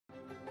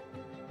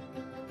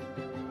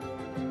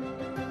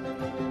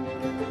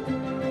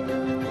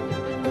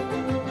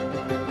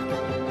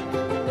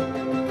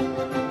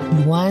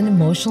LUAN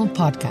Emotional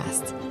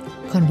Podcast,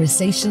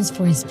 conversations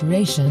for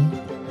inspiration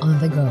on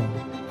the go.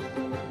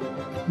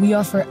 We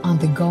offer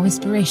on-the-go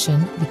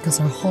inspiration because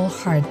our whole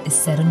heart is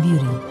set on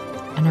beauty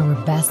and our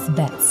best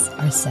bets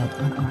are set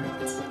on art.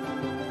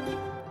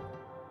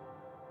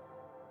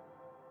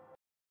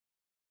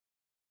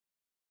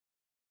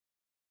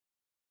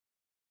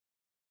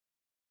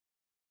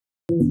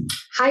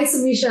 Hi,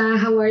 Sumisha.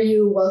 How are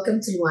you?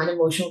 Welcome to LUAN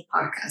Emotional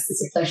Podcast.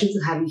 It's a pleasure to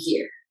have you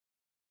here.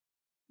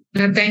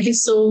 Thank you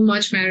so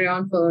much,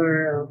 Marion,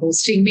 for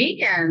hosting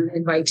me and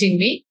inviting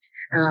me.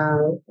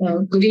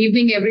 Good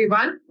evening,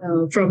 everyone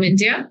from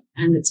India,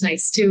 and it's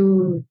nice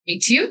to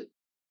meet you.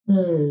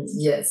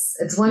 Yes,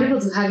 it's wonderful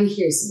to have you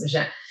here,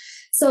 Sumisha.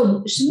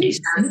 So,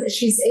 Sumisha,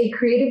 she's a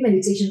creative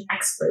meditation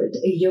expert,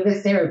 a yoga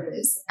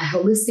therapist, a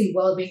holistic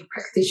well-being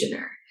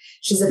practitioner.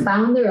 She's the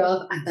founder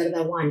of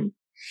One.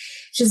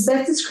 She's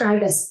best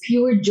described as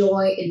pure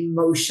joy in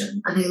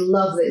motion. And I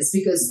love this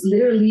because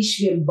literally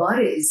she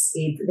embodies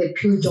the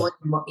pure joy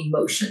in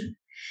motion.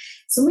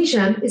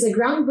 Sumisha is a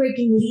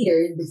groundbreaking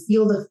leader in the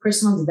field of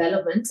personal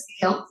development,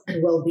 health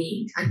and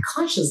well-being, and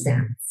conscious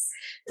dance.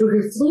 Through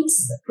her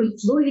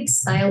fluid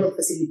style of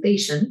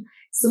facilitation,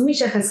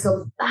 Sumisha has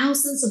helped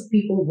thousands of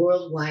people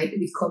worldwide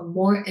become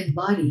more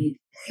embodied,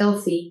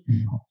 healthy,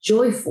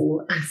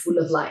 joyful, and full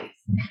of life.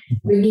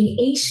 Bringing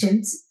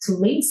ancient to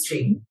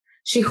mainstream,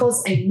 she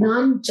holds a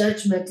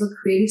non-judgmental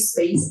creative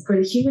space for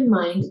the human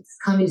mind to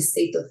come in a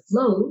state of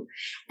flow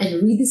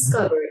and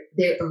rediscover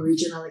their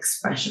original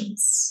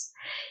expressions.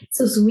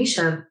 So,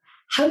 Sumisha,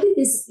 how did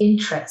this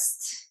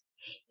interest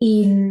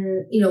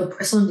in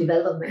personal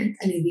development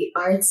and in the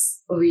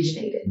arts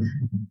originated?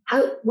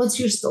 What's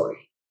your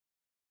story?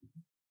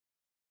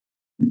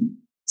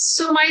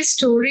 So my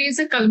story is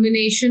a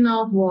culmination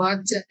of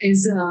what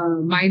is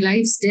my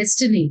life's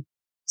destiny.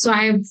 So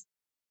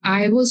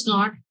I was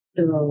not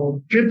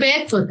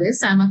prepared for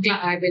this.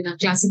 I've been a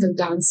classical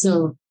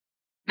dancer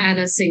and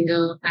a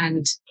singer,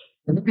 and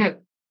have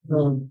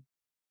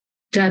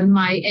done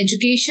my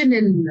education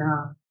in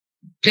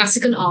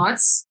classical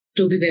arts.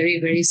 To be very,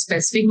 very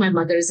specific, my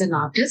mother is an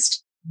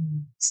artist.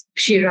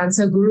 She runs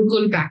a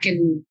Gurukul back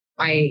in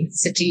my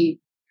city,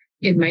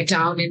 in my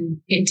town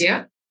in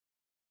India.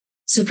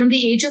 So from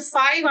the age of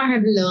 5, I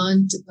have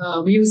learned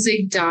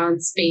music,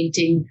 dance,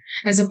 painting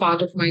as a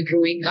part of my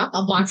growing up,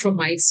 apart from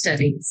my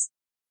studies.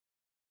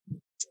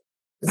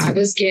 I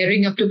was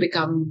gearing up to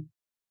become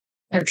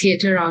a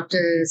theater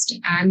artist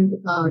and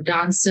a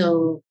dancer,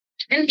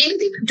 and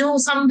anything to do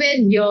somewhere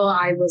here.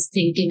 I was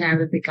thinking I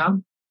would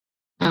become.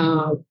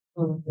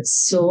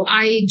 So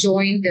I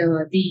joined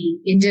the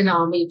Indian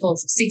Army for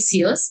 6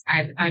 years.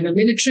 I'm a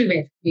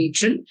military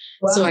veteran,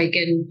 wow. So I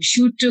can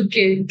shoot to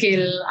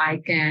kill.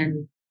 I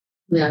can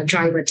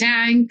drive a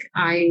tank.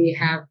 I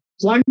have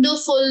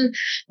wonderful,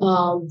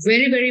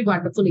 very, very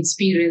wonderful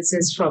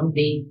experiences from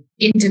the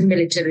Indian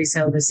military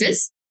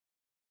services.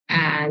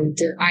 And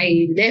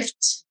I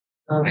left,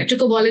 I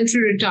took a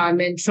voluntary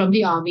retirement from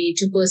the army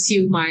to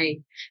pursue my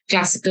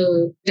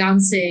classical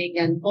dancing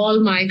and all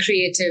my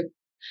creative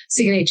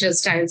signature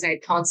styles. I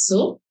thought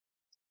so.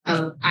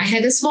 I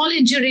had a small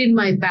injury in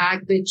my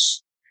back,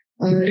 which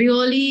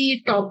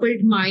really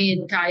toppled my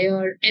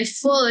entire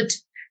effort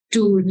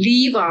to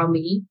leave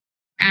army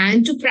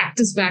and to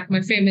practice back my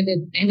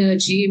feminine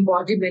energy,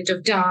 embodiment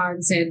of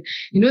dance and,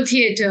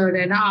 theater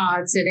and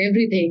arts and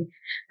everything.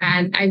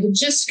 And I would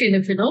just kind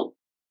of,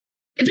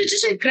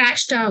 I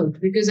crashed out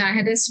because I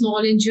had a small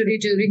injury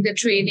during the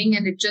training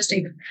and it just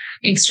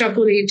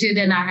extrapolated,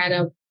 and I had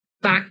a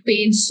back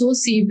pain so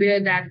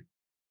severe that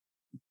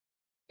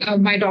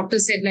my doctor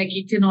said,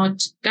 you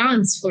cannot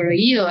dance for a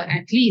year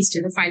at least,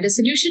 find a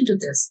solution to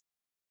this.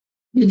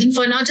 And then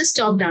for now, just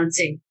stop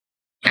dancing.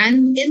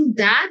 And in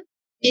that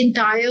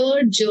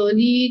entire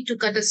journey, to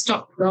cut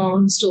a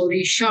long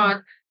story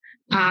short,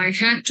 I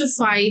had to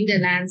find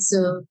an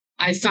answer.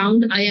 I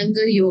found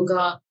Iyengar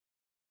yoga.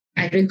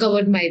 I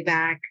recovered my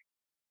back.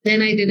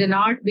 Then I did an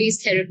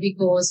art-based therapy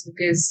course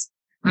because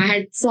I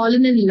had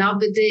fallen in love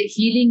with the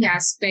healing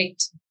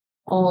aspect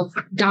of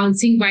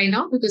dancing by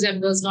now, because I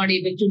was not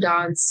able to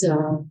dance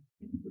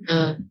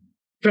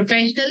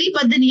professionally.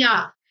 But then,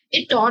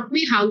 it taught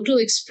me how to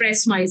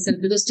express myself,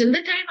 because till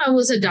the time I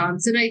was a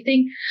dancer, I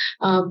think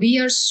we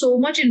are so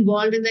much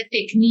involved in the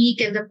technique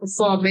and the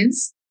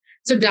performance.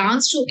 So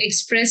dance to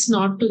express,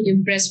 not to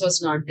impress,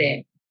 was not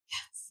there.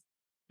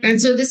 And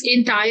so this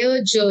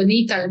entire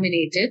journey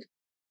culminated.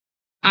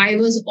 I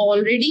was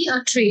already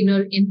a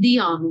trainer in the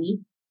army.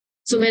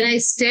 So when I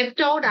stepped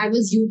out, I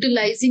was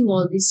utilizing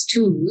all these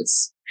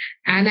tools.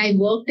 And I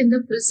worked in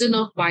the prison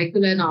of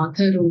Michael and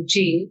Arthur Road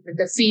jail with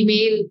the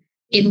female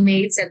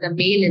inmates and the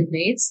male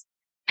inmates.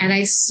 And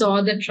I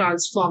saw the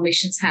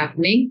transformations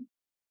happening.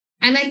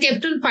 And I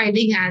kept on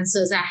finding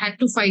answers. I had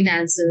to find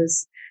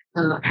answers.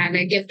 And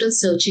I kept on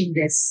searching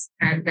this.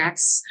 And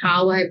that's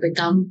how I'm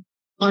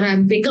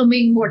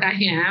becoming what I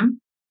am.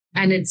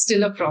 And it's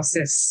still a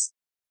process.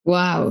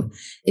 Wow.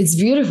 It's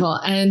beautiful.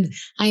 And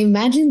I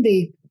imagine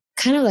the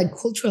kind of like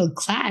cultural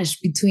clash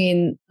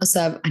between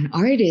an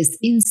artist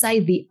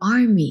inside the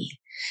army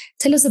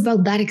Tell us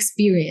about that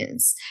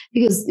experience.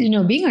 Because,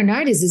 being an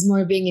artist is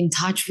more being in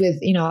touch with,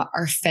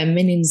 our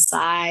feminine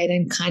side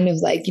and kind of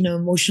like,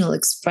 emotional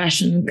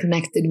expression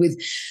connected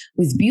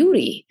with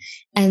beauty.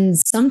 And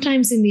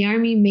sometimes in the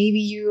army, maybe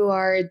you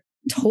are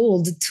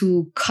told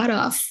to cut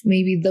off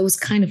maybe those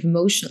kind of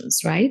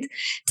emotions, right?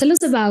 Tell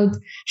us about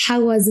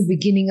how was the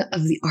beginning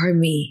of the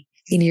army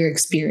in your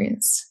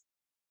experience?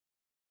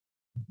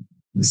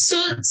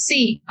 So,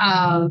 see,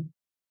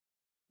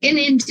 in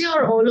India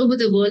or all over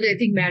the world, I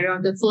think,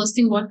 Marion, the first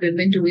thing what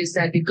women do is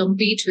that we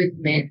compete with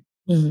men.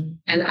 Mm-hmm.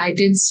 And I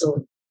did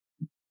so.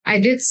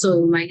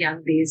 In my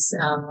young days.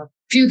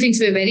 Few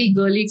things were very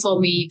girly for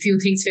me. Few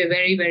things were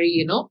very,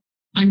 very,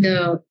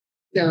 under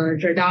the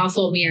radar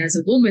for me as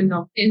a woman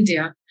of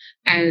India.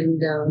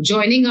 And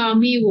joining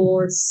army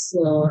was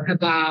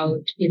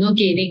about,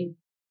 gaining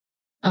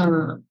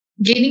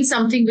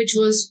something which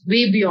was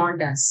way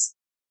beyond us.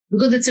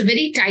 Because it's a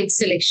very tight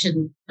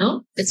selection.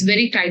 No, it's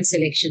very tight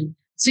selection.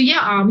 So yeah,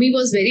 army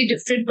was very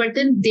different. But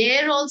then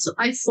there also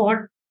I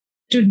fought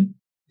to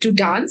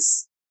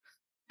dance.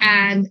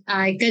 And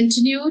I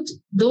continued,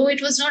 though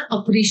it was not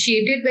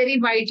appreciated very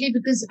widely,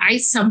 because I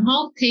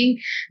somehow think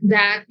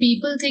that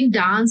people think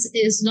dance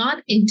is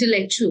not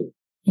intellectual.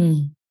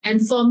 Mm.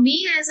 And for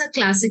me, as a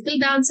classical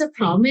dancer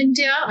from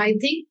India, I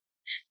think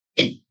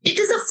it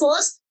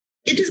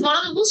is one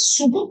of the most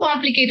super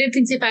complicated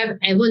things if I've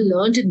ever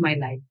learned in my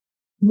life.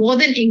 More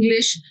than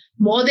English,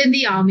 more than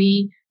the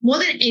army, more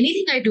than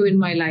anything I do in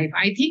my life.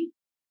 I think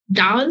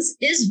dance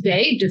is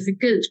very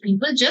difficult.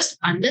 People just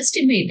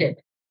underestimate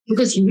it.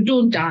 Because you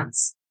don't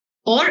dance,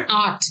 or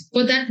art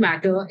for that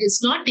matter is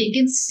not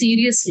taken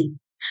seriously.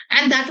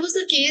 And that was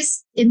the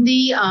case in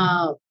the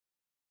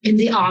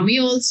army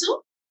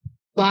also.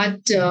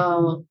 But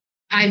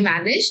I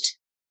managed.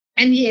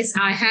 And yes,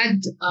 I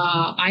had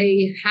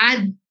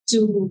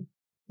to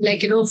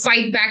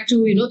fight back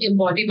to,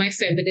 embody my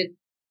feminine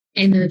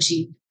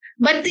energy.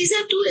 But these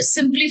are two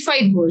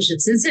simplified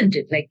versions, isn't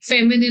it? Like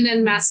feminine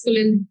and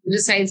masculine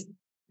resides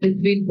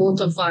between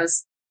both of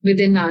us,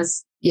 within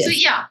us. Yes. So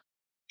yeah.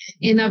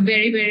 In a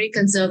very, very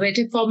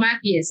conservative format,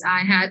 yes,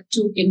 I had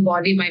to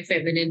embody my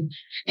feminine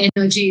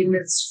energy in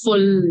its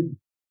full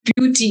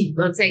beauty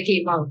once I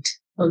came out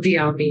of the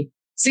army.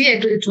 So yeah,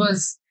 it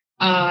was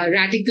a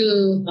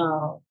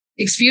radical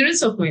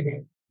experience of my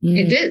life. Mm.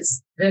 It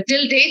is.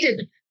 Till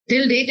date,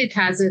 it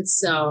has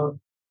its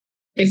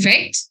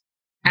effect.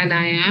 And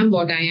I am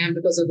what I am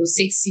because of those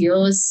 6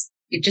 years.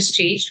 It just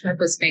changed my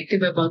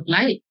perspective about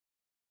life.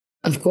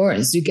 Of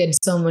course, you get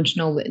so much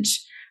knowledge,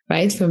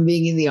 right, from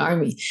being in the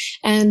army.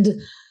 And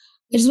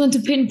I just want to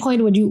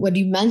pinpoint what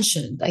you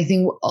mentioned. I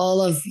think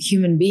all of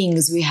human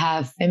beings, we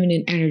have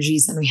feminine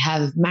energies and we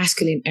have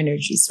masculine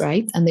energies,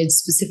 right? And there's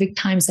specific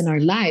times in our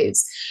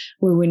lives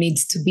where we need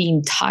to be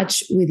in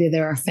touch with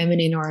either our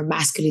feminine or our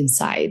masculine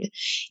side.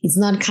 It's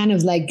not kind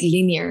of like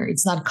linear.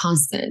 It's not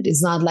constant.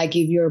 It's not like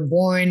if you're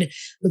born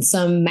with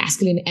some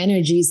masculine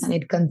energies and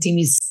it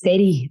continues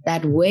steady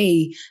that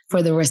way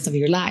for the rest of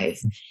your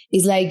life.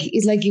 It's like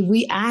if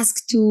we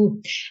ask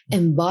to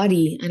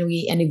embody and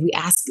if we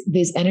ask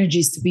these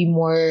energies to be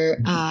more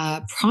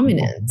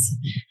prominent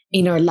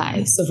in our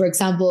lives. So for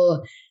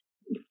example,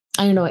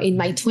 I don't know, in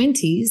my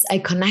 20s, I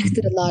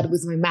connected a lot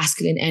with my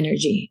masculine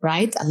energy,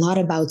 right? A lot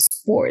about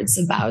sports,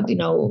 about,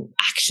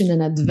 action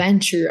and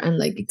adventure and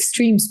like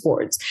extreme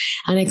sports.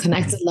 And I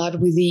connected a lot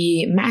with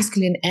the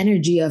masculine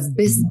energy of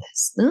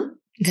business, no?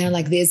 Kind of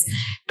like this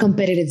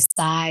competitive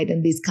side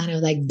and this kind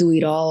of like do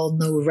it all,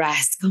 no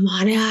rest. Come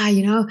on,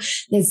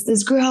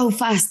 let's grow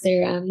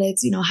faster and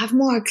let's, have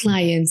more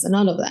clients and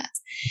all of that.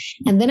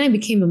 And then I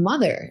became a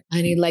mother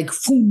and it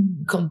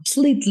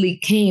completely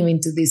came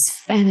into this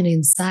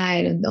feminine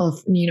side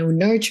of,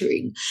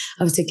 nurturing,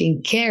 of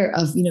taking care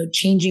of,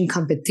 changing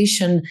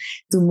competition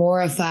to more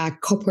of a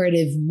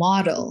cooperative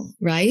model,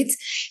 right?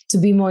 To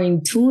be more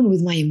in tune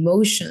with my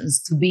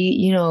emotions, to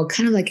be,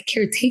 kind of like a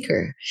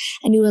caretaker.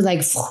 And it was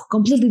like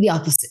completely the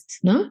opposite,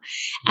 no?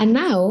 And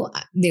now,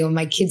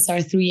 my kids are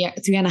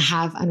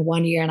 3.5 and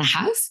 1 year and a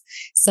half.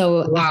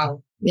 So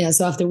wow.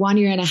 So after 1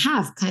 year and a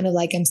half, kind of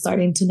like I'm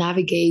starting to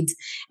navigate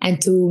and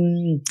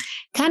to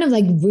kind of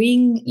like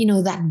bring,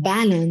 that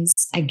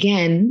balance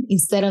again,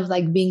 instead of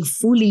like being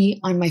fully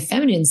on my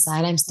feminine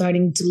side, I'm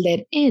starting to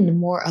let in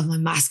more of my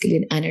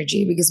masculine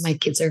energy because my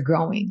kids are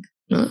growing.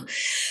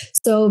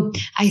 So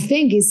I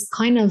think it's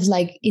kind of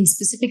like in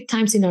specific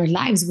times in our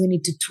lives, we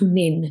need to tune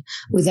in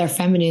with our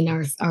feminine,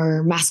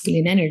 our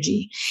masculine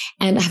energy.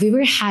 And have you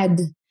ever had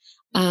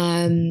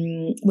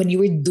when you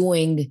were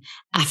doing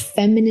a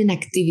feminine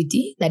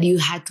activity that you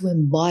had to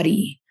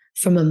embody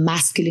from a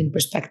masculine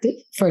perspective?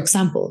 For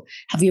example,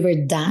 have you ever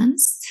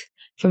danced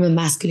from a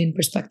masculine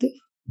perspective?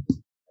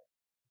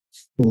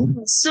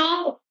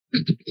 So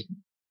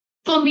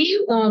for me,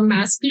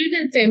 masculine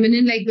and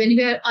feminine, like when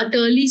we are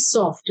utterly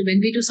soft, when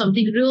we do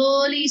something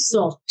really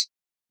soft,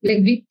 like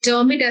we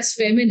term it as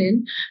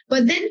feminine.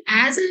 But then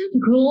as I've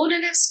grown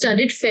and I've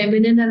studied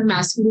feminine and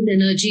masculine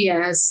energy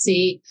as,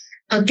 say,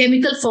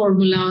 chemical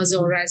formulas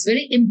or as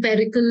very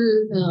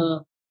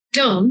empirical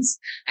terms,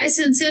 I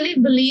sincerely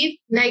believe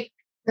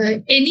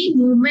any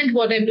movement,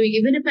 what I'm doing,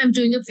 even if I'm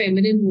doing a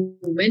feminine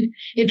movement,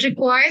 it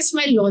requires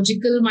my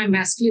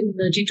masculine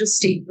energy to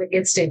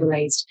get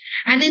stabilized.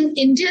 And in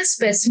India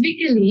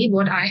specifically,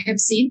 what I have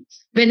seen,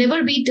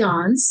 whenever we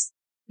dance,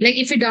 like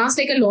if we dance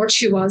like a Lord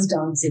Shiva's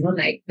dance,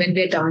 like when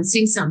we're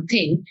dancing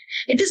something,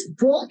 it is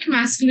both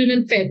masculine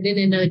and feminine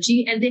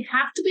energy, and they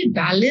have to be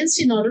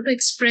balanced in order to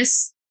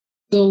express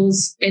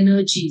those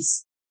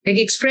energies, like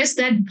express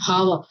that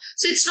power.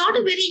 So it's not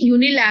a very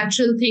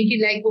unilateral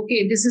thinking like,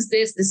 okay, this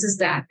is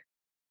that.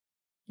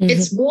 Mm-hmm.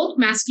 It's both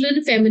masculine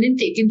and feminine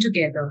taken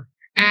together.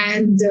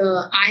 And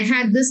I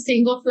had this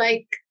thing of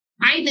like,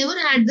 I never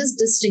had this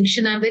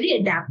distinction. I'm very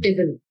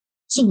adaptable.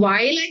 So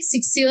while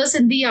 6 years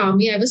in the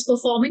army, I was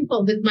performing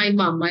with my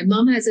mom. My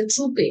mom has a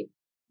troupe.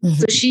 Mm-hmm.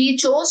 So she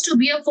chose to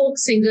be a folk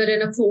singer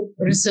and a folk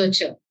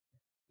researcher.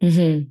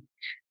 Mm-hmm.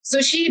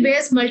 So she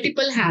wears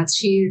multiple hats.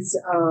 She's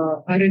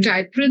a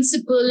retired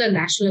principal, a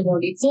national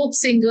awarded folk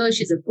singer.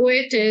 She's a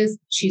poetess.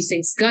 She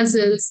sings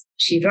ghazals.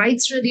 She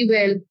writes really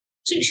well.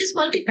 So she's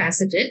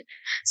multifaceted.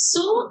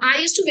 So I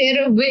used to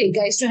wear a wig.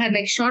 I used to have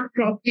short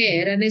crop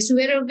hair, and I used to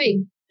wear a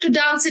wig to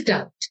dance it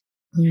out.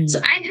 Mm. So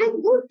I had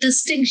no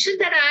distinction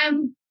that I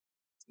am,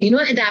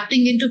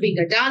 adapting into being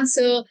a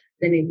dancer,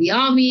 then in the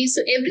army.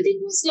 So everything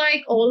was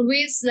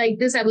always like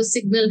this. I was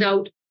signaled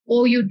out.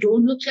 Oh, you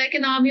don't look like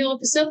an army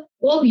officer.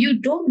 Oh, you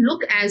don't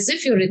look as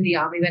if you're in the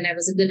army when I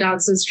was in the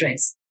dancer's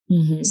dress.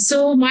 Mm-hmm.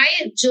 So my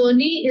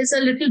journey is a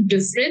little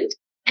different.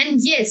 And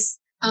yes,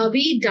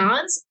 we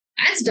dance.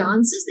 As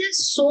dancers,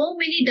 there's so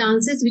many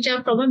dances which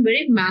are from a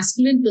very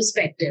masculine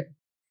perspective.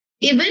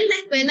 Even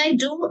when I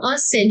do a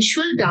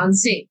sensual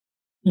dancing,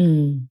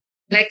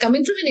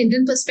 coming from an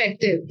Indian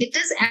perspective, it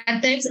is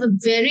at times a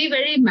very,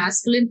 very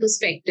masculine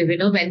perspective.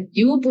 When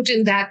you put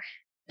in that,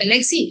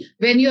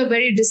 when you're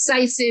very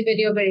decisive, when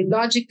you're very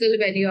logical,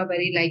 when you're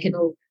very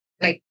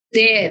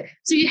there.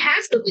 So you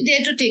have to be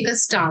there to take a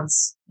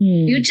stance.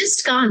 You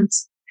just can't.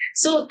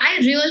 So I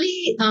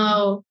really,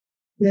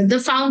 the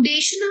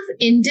foundation of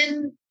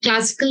Indian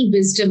classical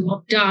wisdom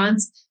of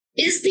dance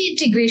is the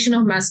integration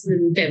of masculine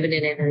and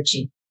feminine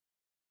energy.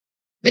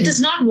 It is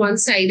not one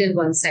side and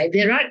one side.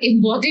 There are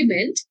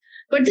embodiment,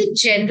 but then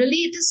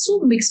generally it is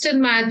so mixed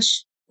and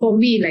match for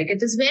me.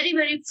 It is very,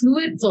 very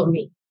fluid for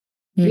me.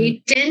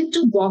 We tend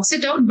to box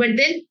it out, but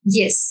then,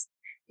 yes,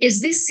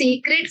 it's this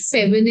sacred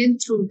feminine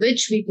through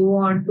which we go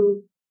on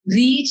to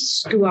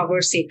reach to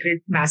our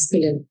sacred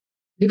masculine.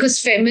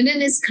 Because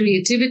feminine is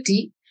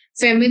creativity,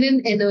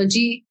 feminine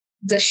energy,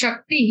 the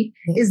Shakti,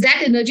 is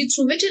that energy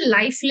through which a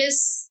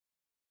lifeless,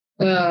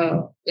 say,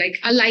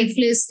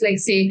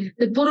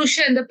 the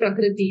Purusha and the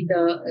Prakriti,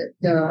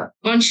 the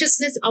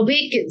consciousness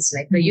awakens,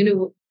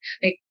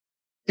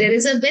 there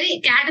is a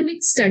very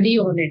academic study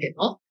on it,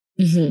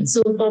 Mm-hmm.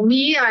 So for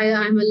me,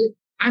 I'm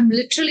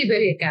literally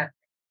very academic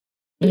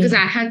because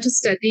I had to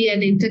study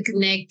and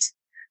interconnect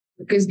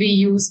because we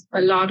use a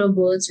lot of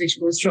words which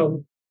goes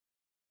from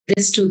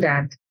this to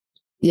that.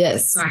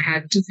 Yes. So I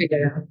had to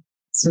figure out.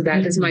 So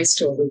that is my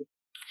story.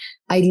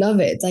 I love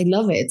it. I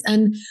love it.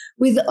 And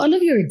with all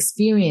of your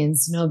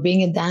experience,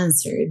 being a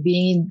dancer,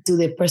 being into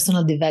the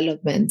personal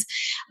development,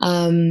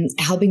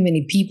 helping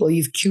many people,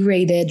 you've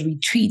curated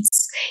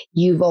retreats.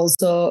 You've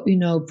also,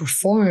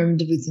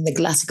 performed within the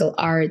classical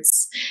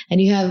arts, and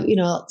you have,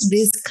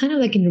 this kind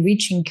of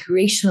enriching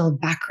curational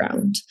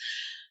background.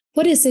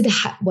 What is it?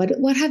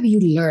 What have you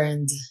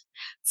learned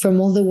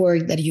from all the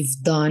work that you've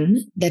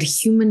done that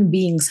human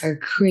beings are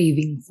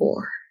craving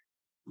for?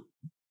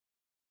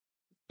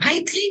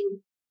 I think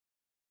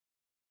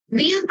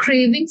we are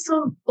craving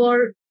for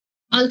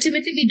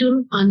ultimately we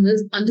don't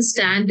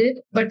understand it,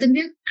 but then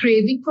we are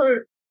craving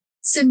for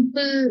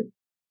simple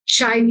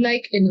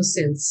childlike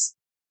innocence.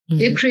 Mm-hmm.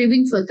 We're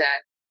craving for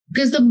that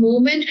because the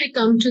moment we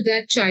come to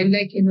that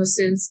childlike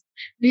innocence,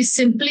 we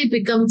simply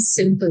become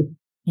simple.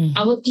 Mm-hmm.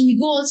 Our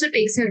ego also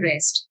takes a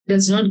rest,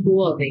 does not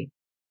go away.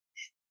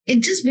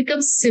 It just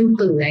becomes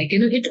simple.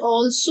 It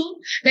also,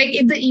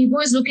 if the ego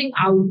is looking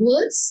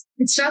outwards,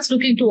 it starts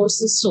looking towards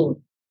the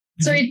soul.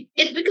 So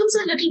it becomes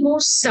a little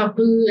more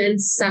subtle and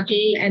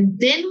subtle, and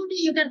then only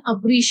you can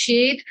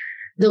appreciate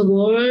the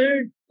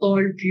word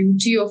or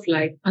beauty of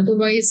life.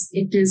 Otherwise,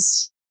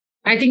 it's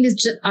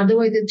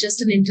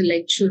just an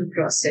intellectual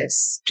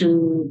process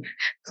to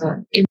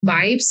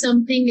imbibe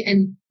something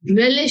and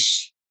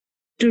relish.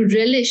 To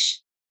relish,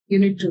 you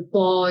need to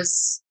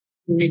pause,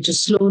 you need to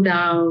slow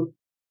down,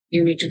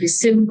 you need to be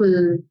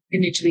simple, you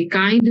need to be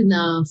kind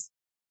enough,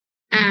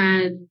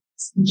 and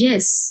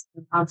yes,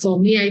 for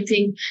me, I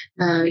think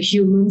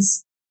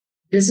humans,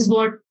 this is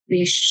what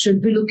they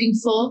should be looking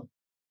for.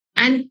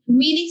 And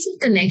meaningful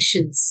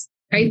connections.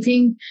 I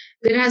think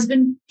there has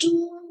been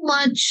too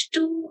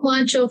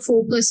much of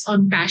focus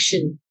on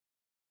passion.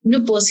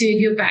 Pursuing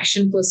your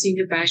passion.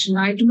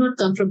 I do not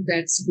come from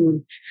that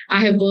school.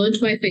 I have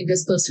burnt my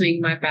fingers pursuing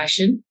my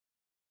passion.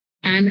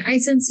 And I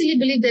sincerely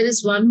believe there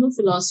is one more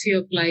philosophy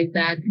of life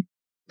that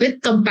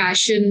with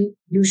compassion,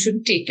 you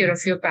should take care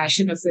of your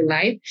passion of your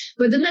life.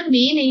 But then the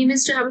main aim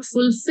is to have a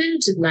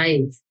fulfilled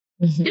life.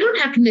 You don't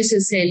have to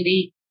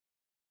necessarily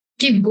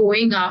keep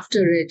going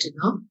after it,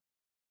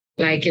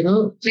 like,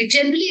 like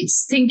generally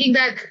it's thinking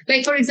that,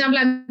 like, for example,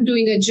 I'm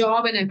doing a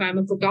job and if I'm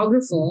a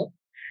photographer,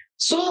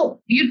 so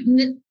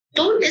you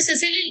don't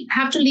necessarily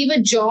have to leave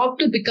a job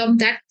to become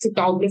that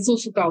photographer.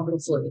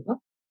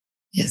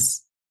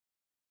 Yes.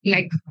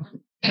 Like,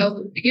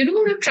 you know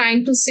what I'm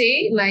trying to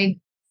say? Like,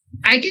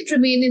 I can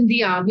remain in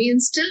the army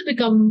and still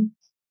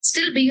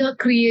be a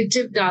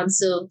creative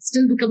dancer,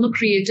 still become a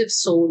creative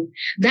soul.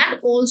 That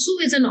also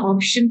is an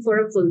option for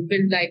a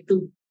fulfilled life,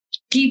 to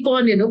keep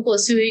on,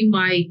 pursuing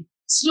my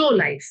slow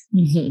life,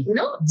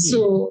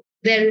 So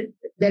there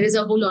is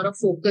a whole lot of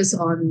focus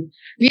on,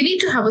 we need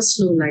to have a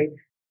slow life.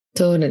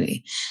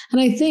 Totally.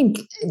 And I think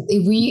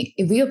if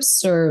we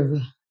observe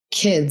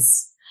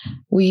kids,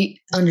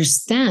 we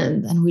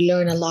understand and we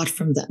learn a lot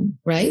from them,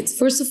 right?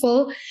 First of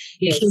all,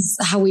 Yes. Kids,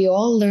 how we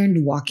all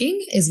learned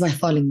walking is by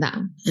falling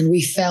down. And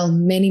we fell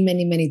many,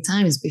 many, many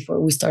times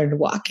before we started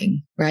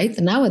walking, right?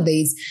 And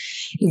nowadays,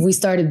 if we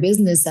start a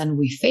business and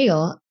we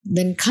fail,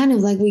 then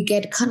we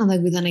get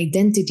with an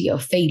identity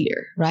of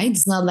failure, right?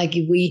 It's not like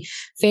if we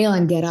fail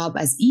and get up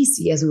as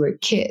easy as we were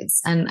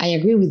kids. And I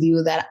agree with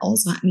you that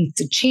also needs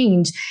to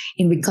change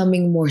in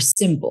becoming more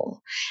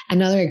simple.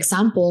 Another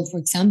example, for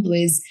example,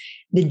 is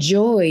the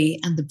joy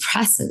and the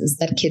presence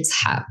that kids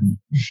have.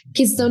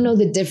 Kids don't know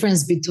the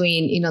difference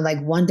between, like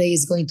one day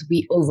is going to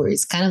be over.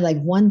 It's kind of like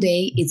one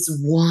day, it's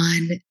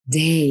one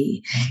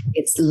day.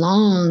 It's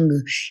long.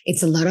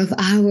 It's a lot of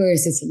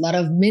hours. It's a lot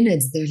of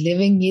minutes. They're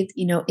living it,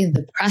 in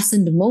the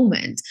present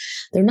moment.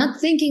 They're not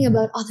thinking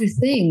about other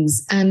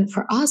things. And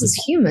for us as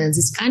humans,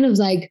 it's kind of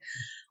like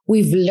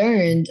we've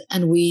learned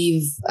and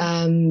we've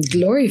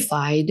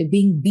glorified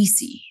being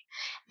busy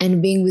and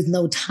being with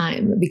no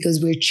time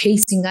because we're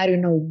chasing, I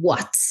don't know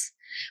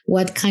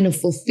what kind of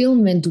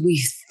fulfillment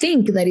we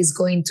think that is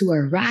going to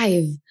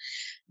arrive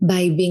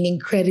by being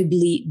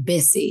incredibly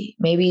busy.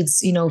 Maybe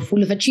it's,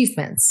 full of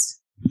achievements.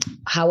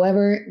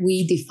 However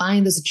we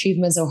define those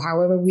achievements or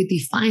however we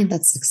define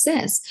that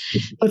success.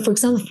 But for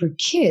example, for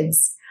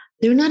kids,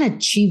 they're not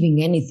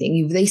achieving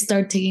anything. If they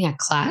start taking a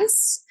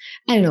class,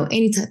 I don't know,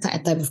 any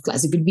type of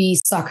class. It could be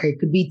soccer, it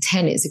could be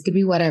tennis, it could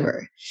be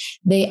whatever.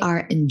 They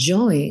are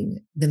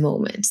enjoying the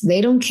moment. They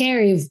don't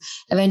care if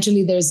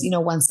eventually there's,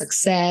 one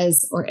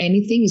success or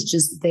anything. It's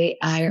just they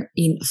are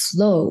in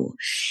flow.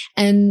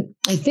 And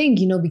I think,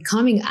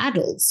 becoming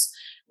adults,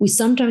 we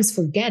sometimes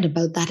forget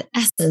about that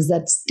essence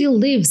that still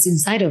lives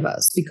inside of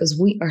us because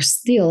we are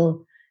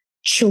still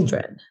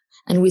children.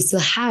 And we still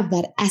have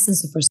that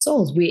essence of our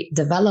souls. We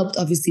developed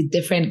obviously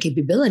different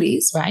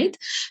capabilities, right?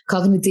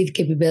 Cognitive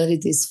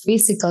capabilities,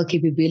 physical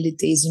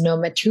capabilities,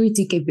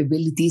 maturity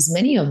capabilities,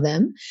 many of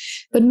them.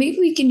 But maybe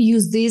we can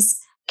use these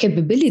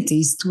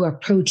capabilities to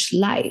approach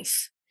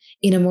life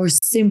in a more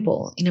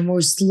simple, in a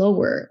more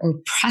slower or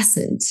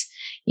present,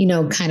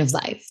 kind of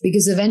life.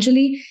 Because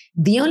eventually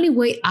the only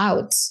way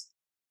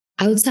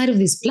outside of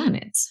this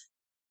planet,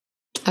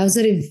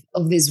 outside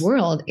of this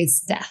world,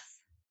 is death.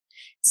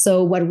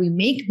 So what we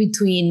make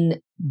between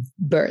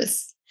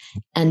birth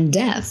and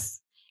death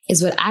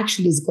is what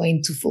actually is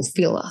going to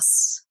fulfill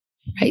us,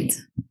 right?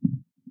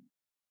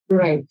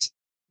 Right.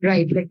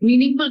 Like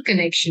meaningful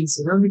connections,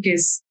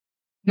 because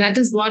that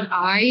is what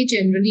I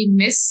generally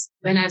miss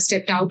when I've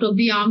stepped out of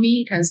the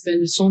army. It has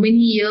been so many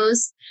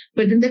years,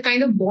 but then the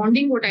kind of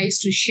bonding what I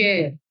used to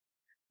share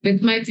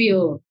with my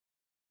peer,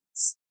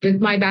 with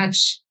my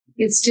batch,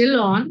 it's still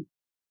on.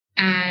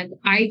 And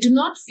I do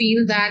not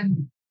feel that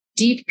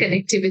deep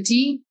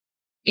connectivity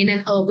in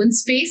an urban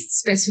space.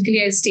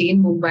 Specifically, I stay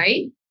in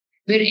Mumbai,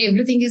 where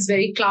everything is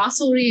very class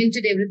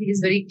oriented, everything is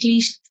very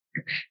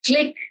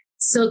click,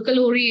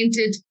 circle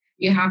oriented.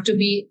 You have to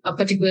be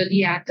particularly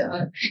you have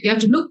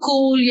to look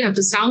cool, you have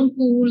to sound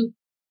cool.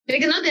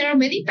 Like, there are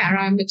many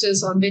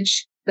parameters on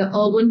which the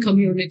urban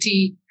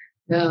community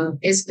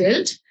is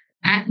built.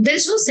 And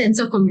there's no sense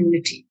of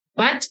community.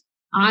 But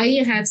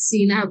I have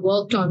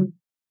worked on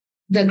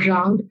the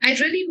ground. I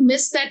really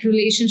miss that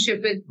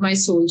relationship with my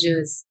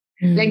soldiers,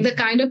 like the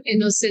kind of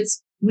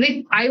innocence.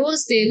 Like, I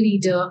was their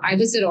leader, I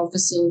was their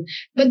officer,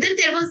 but then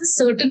there was a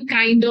certain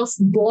kind of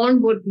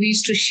bond what we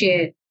used to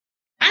share.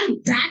 And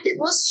that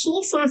was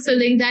so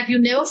fulfilling that you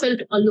never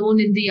felt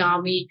alone in the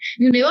army.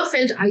 You never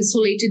felt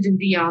isolated in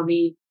the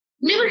army.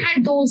 Never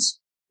had those,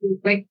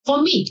 like,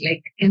 for me,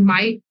 like and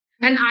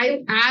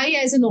I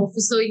as an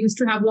officer used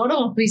to have a lot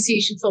of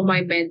appreciation for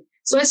my men.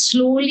 So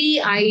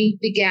I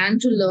began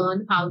to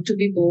learn how to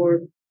be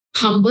more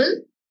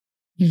humble,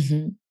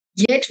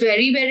 yet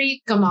very,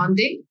 very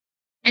commanding,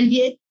 and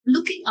yet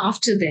looking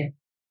after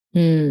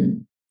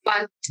them.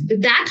 But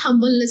that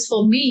humbleness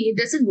for me, it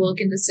doesn't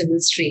work in the civil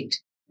street.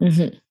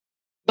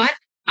 But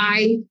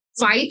I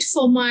fight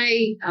for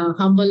my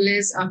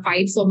humbleness, I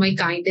fight for my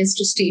kindness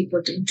to stay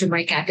put into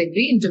my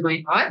category, into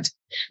my heart,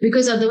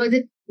 because otherwise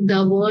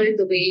the world,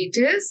 the way it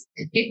is,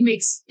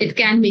 it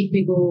can make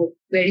me go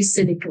very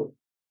cynical.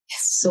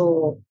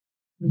 So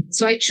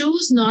I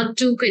choose not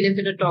to kind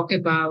of talk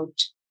about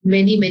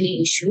many,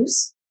 many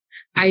issues.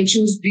 I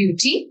choose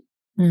beauty.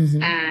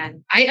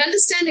 And I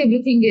understand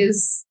everything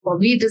is, for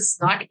me, it is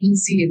not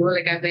easy,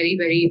 like I'm very,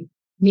 very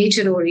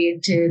nature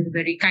oriented,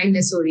 very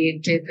kindness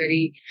oriented,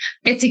 very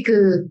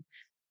ethical.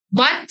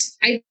 But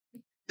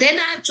then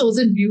I have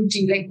chosen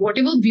beauty, like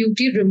whatever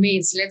beauty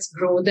remains, let's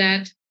grow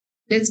that.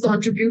 Let's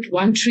contribute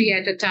one tree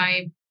at a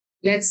time.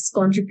 Let's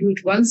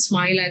contribute one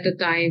smile at a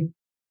time,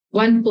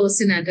 one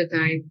person at a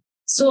time.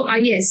 So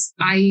yes,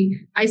 I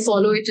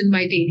follow it in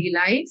my daily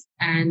life,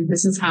 and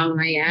this is how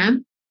I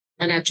am,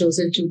 and I've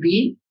chosen to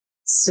be.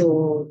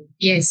 So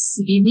yes,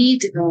 we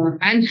need,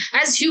 and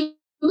as humans,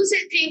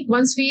 I think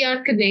once we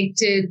are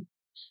connected,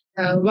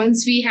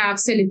 once we have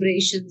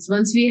celebrations,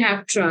 once we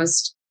have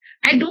trust,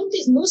 I don't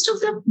think most of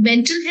the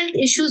mental health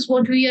issues,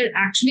 what we are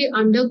actually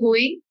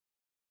undergoing,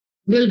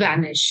 will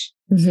vanish,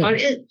 or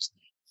it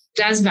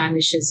does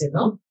vanishes,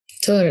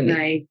 Totally.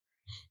 Like,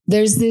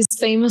 there's this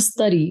famous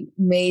study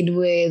made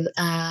with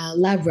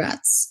lab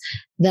rats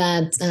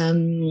that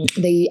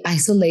they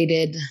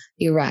isolated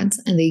a rat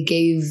and they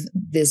gave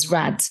this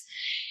rat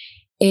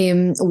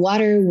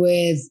water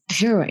with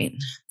heroin.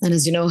 And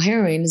as you know,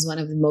 heroin is one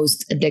of the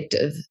most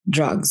addictive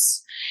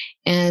drugs.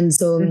 And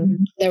so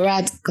the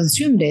rat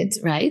consumed it,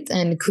 right?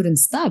 And couldn't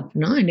stop,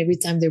 no? And every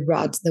time they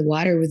brought the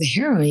water with the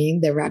heroin,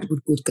 the rat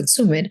would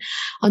consume it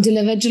until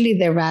eventually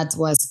the rat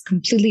was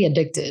completely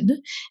addicted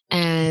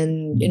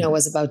and,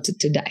 was about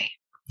to die.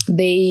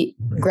 They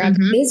grabbed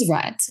this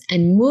rat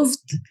and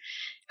moved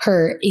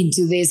her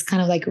into this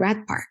kind of like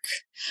rat park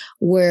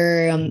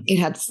where it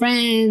had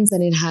friends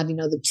and it had,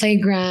 the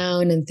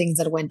playground and things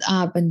that went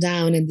up and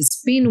down and the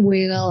spin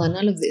wheel and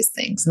all of these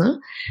things, no?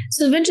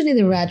 So eventually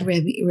the rat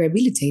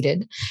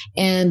rehabilitated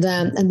and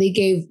they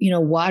gave,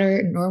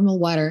 water, normal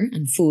water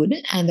and food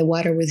and the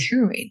water with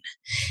heroin.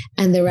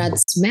 And the rat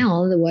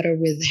smelled the water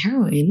with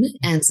heroin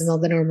and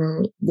smelled the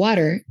normal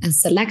water and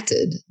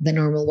selected the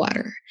normal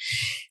water.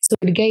 So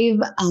it gave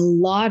a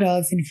lot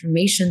of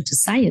information to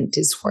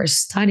scientists who are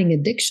studying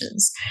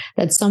addictions,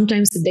 that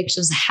sometimes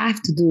addictions have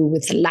to do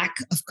with a lack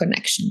of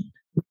connection.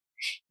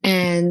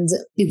 And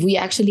if we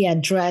actually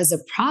address a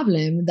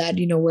problem that,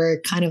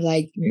 we're kind of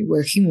like,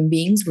 we're human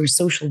beings, we're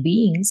social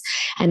beings,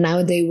 and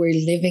nowadays we're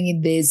living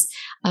in this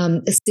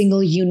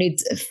single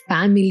unit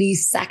family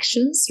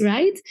sections,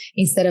 right?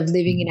 Instead of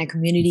living in a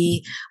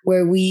community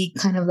where we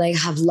kind of like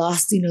have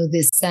lost,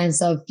 this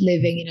sense of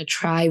living in a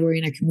tribe or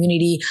in a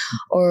community,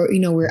 or,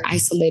 we're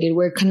isolated.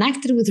 We're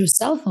connected with our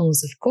cell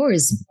phones, of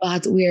course,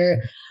 but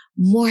we're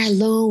more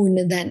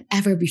alone than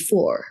ever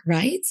before,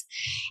 right?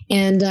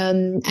 And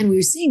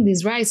we're seeing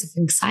this rise of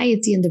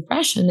anxiety and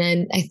depression.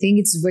 And I think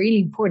it's really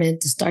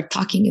important to start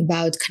talking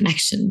about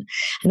connection,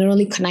 and not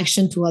only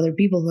connection to other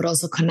people, but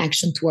also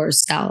connection to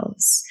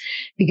ourselves.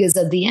 Because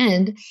at the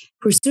end,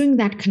 pursuing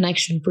that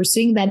connection,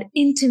 pursuing that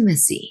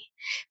intimacy,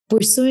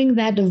 pursuing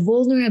that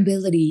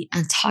vulnerability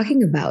and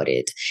talking about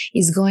it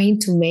is going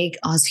to make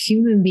us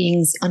human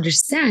beings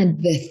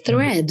understand the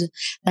thread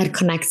that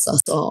connects us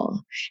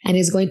all, and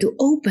is going to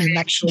open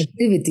that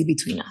connectivity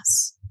between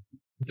us.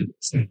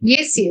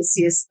 Yes.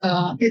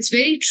 It's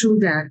very true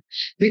that,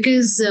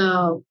 because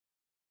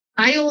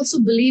I also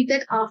believe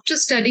that after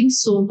studying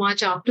so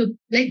much,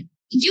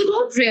 you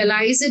don't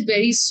realize it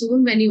very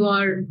soon when you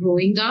are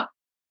growing up.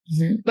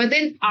 But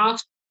then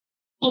after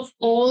of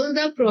all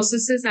the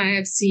processes I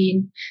have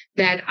seen,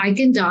 that I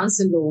can dance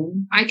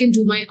alone, I can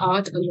do my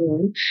art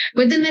alone.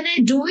 But then when I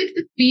do it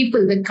with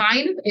people, the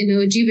kind of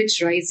energy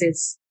which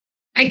rises,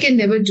 I can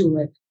never do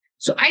it.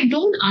 So I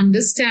don't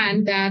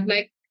understand that,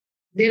 like,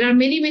 there are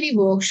many, many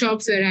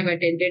workshops where I've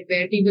attended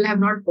where people have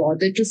not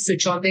bothered to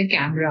switch on their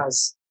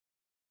cameras.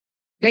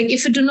 Like,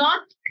 if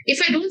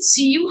I don't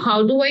see you,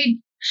 how do I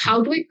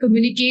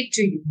communicate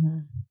to you?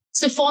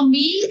 So for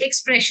me,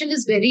 expression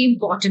is very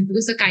important,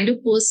 because the kind of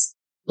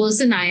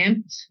person I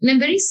am, and I'm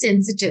very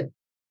sensitive,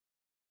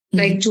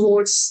 like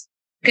towards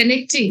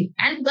connecting.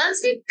 And once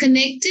we've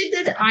connected,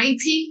 that I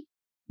think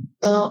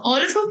all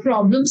of our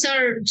problems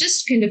are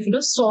just kind of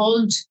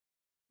solved.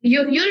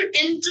 You're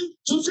into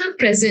total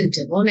present,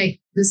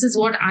 like this is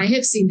what I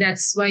have seen.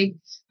 That's why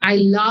I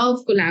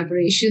love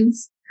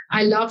collaborations.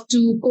 I love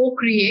to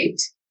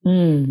co-create,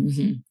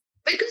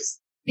 because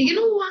you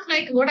know what,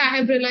 like what I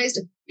have realized,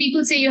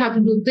 people say you have to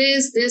do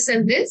this, this,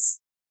 and this.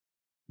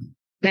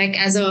 Like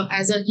as a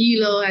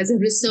healer, as a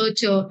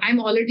researcher, I'm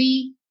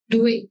already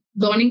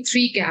donning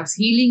 3 caps.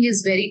 Healing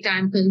is very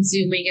time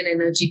consuming and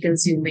energy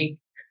consuming.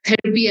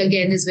 Therapy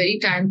again is very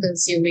time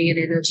consuming and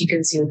energy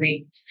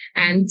consuming.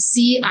 And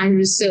I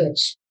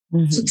research.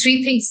 So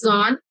 3 things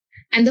gone.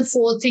 And the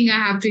 4th thing, I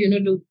have to,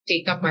 to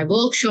take up my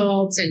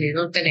workshops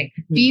and, connect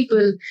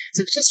people.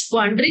 So just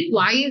wondering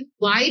why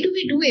do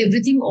we do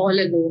everything all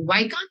alone?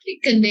 Why can't we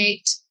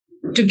connect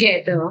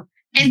together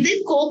and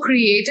then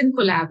co-create and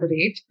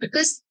collaborate?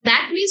 Because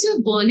that means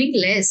you're burning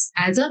less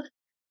as a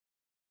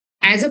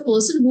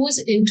person who is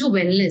into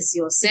wellness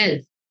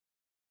yourself.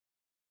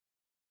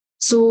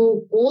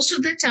 So most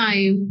of the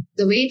time,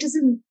 the way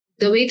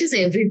it is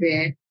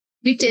everywhere,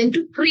 we tend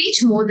to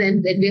preach more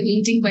than we're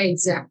leading by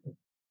example.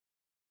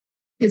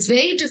 It's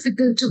very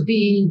difficult to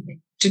be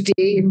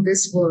today in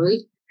this world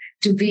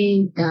to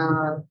be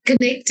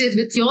connected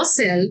with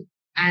yourself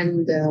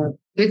and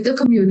with the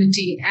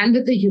community and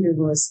with the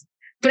universe.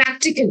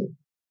 Practically,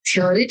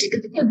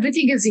 theoretically,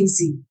 everything is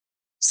easy.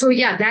 So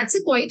yeah, that's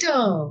quite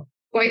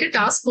a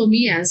task for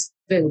me as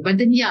well. But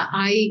then yeah,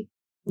 I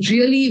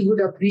really would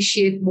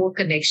appreciate more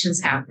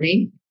connections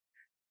happening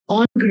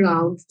on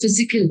ground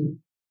physically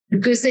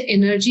because the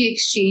energy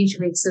exchange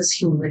makes us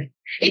human.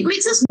 It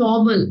makes us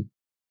normal.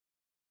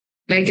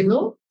 Like,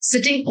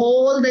 sitting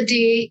all the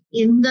day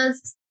in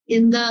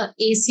the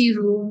AC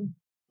room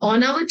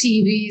on our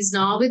TVs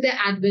now with the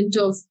advent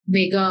of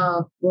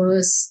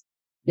megaverse,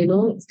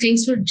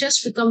 things will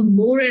just become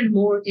more and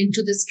more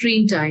into the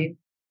screen time.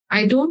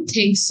 I don't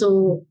think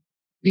so.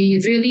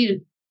 We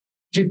really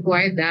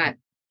require that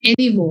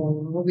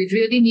anymore. We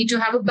really need to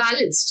have a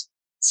balanced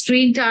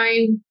screen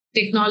time,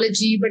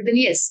 technology, but then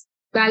yes,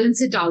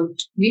 balance it out.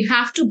 We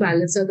have to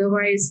balance,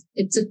 otherwise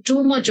it's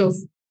too much of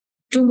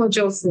it's too much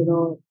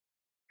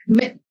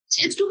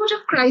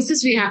of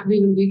crisis we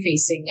will be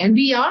facing, and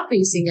we are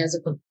facing as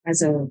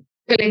a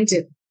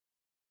collective.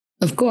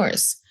 Of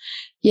course.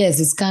 Yes,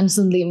 it's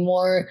constantly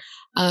more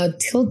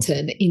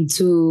tilted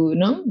into,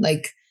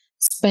 like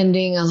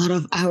spending a lot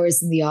of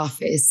hours in the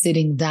office,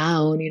 sitting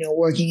down,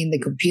 working in the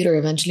computer.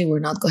 Eventually, we're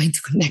not going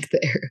to connect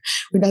there.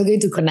 We're not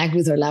going to connect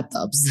with our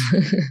laptops,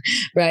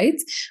 right?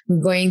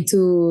 We're going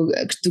to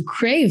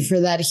crave for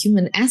that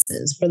human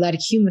essence, for that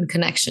human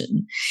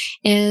connection.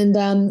 And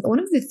one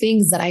of the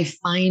things that I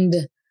find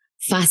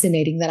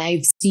fascinating that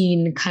I've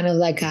seen kind of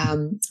like a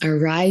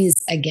rise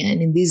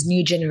again in these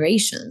new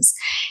generations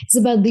is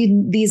about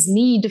this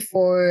need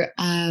for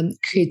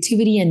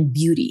creativity and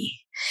beauty.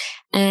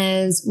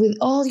 And with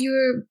all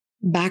your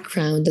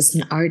background as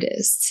an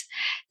artist,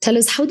 tell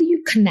us, how do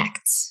you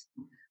connect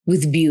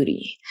with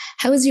beauty?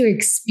 How is your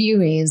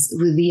experience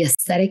with the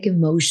aesthetic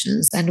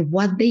emotions and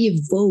what they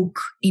evoke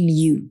in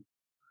you?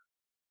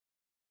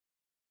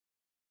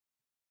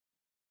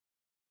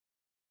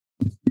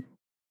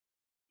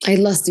 I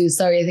lost you.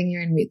 Sorry, I think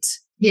you're in mute.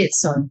 Yes,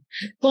 sorry.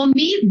 For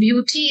me,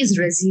 beauty is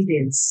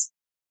resilience.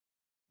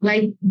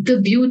 Like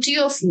the beauty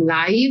of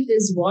life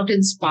is what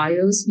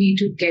inspires me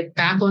to get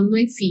back on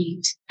my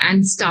feet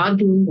and start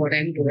doing what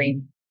I'm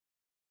doing.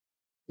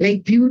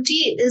 Like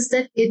beauty is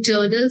that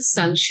eternal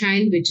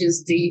sunshine, which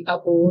is the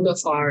abode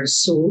of our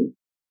soul.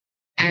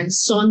 And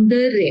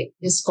Saundarya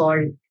is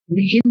called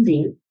in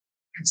Hindi.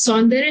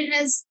 Saundarya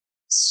has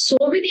so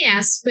many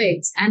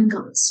aspects and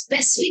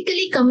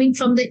specifically coming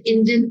from the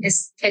Indian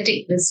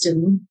aesthetic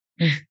wisdom.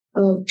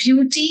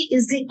 Beauty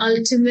is the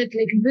ultimate,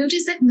 like beauty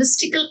is that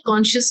mystical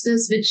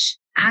consciousness which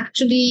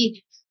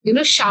actually,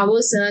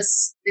 showers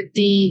us with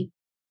the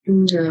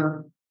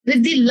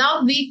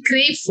love we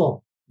crave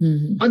for,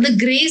 or the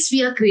grace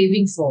we are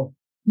craving for.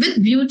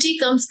 With beauty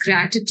comes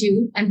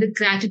gratitude, and with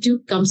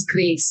gratitude comes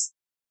grace.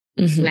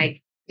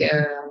 Like,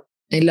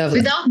 I love it.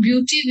 Without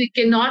beauty, we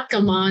cannot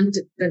command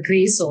the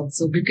grace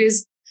also,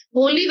 because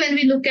only when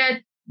we look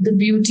at the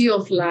beauty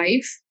of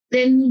life,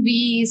 then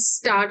we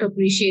start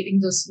appreciating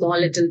those small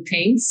little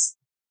things.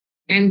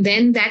 And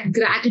then that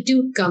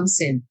gratitude comes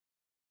in.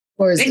 Of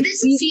course. Like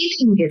there's a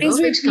feeling,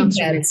 which comes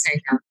from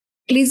inside out.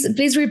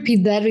 Please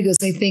repeat that, because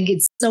I think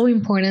it's so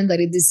important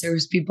that it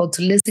deserves people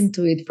to listen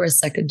to it for a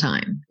second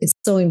time. It's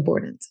so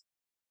important.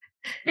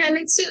 Yeah,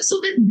 like so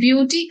with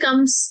beauty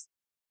comes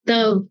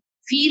the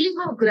feeling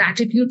of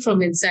gratitude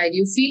from inside.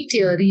 You feel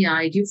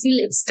teary-eyed, you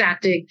feel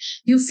ecstatic,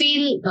 you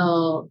feel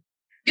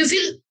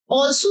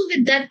also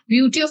with that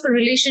beauty of a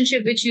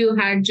relationship which you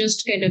had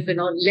just kind of,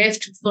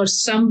 left for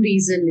some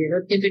reason,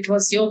 if it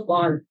was your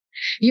fault.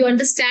 You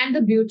understand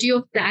the beauty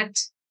of that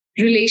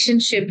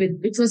relationship,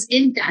 which was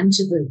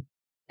intangible.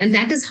 And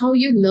that is how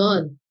you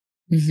learn.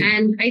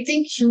 And I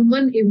think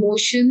human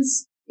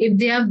emotions, if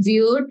they are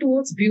veered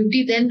towards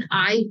beauty, then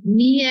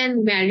me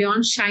and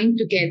Marion shine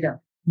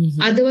together.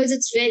 Otherwise,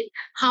 it's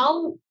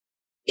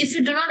if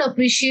you do not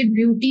appreciate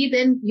beauty,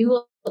 then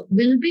you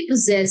will be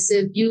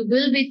possessive, you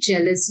will be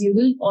jealous, you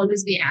will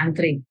always be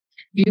angry.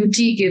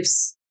 Beauty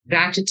gives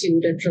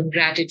gratitude, and from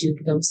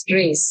gratitude comes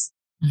grace.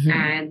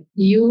 And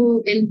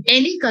in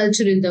any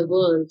culture in the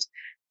world,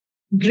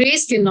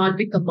 grace cannot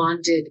be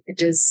commanded.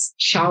 It is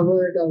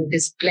showered or it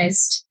is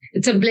blessed.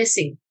 It's a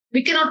blessing.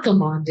 We cannot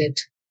command it.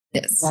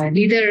 Yes.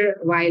 Neither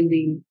while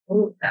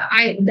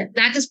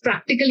that is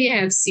practically I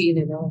have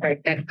seen,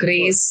 like that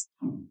grace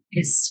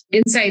is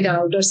inside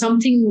out, or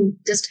something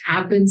just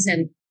happens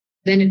and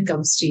then it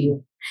comes to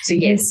you. So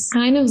yes. It's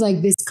kind of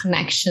like this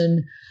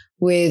connection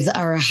with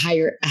our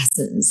higher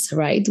essence,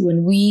 right?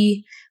 When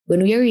we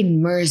are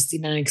immersed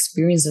in an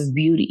experience of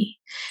beauty,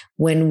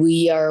 when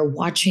we are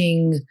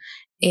watching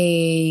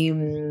a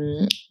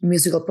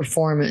musical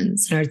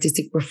performance, an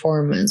artistic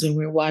performance, when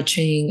we're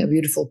watching a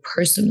beautiful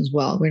person as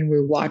well, when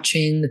we're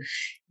watching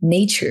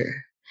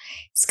nature,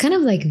 it's kind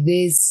of like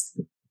these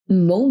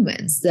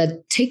moments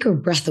that take our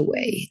breath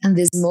away, and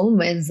these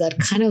moments that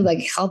kind of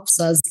like helps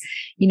us,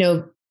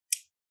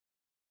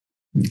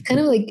 kind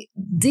of like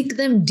dig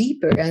them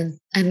deeper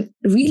and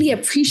really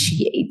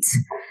appreciate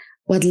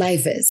what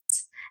life is,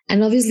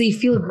 and obviously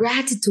feel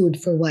gratitude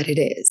for what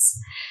it is.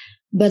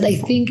 But I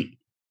think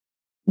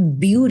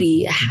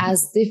beauty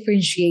has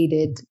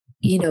differentiated,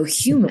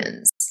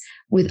 humans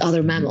with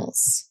other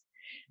mammals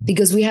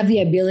because we have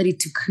the ability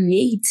to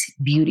create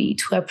beauty,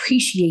 to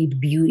appreciate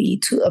beauty,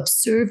 to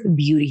observe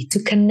beauty, to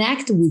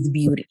connect with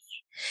beauty.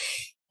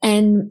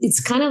 And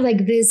it's kind of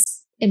like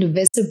this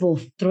invisible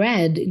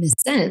thread in a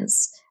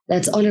sense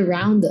that's all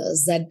around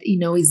us that,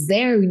 is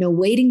there,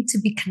 waiting to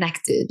be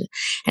connected.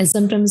 And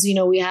sometimes,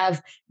 we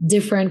have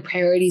different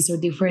priorities or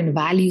different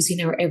values in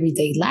our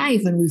everyday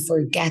life and we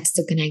forget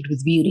to connect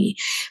with beauty.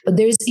 But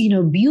there's,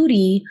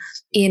 beauty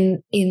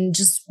in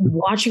just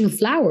watching a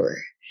flower.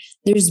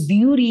 There's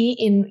beauty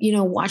in,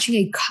 watching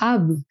a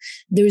cub.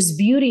 There's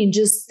beauty in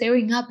just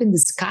staring up in the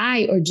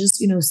sky or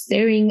just,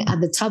 staring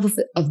at the top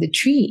of the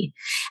tree.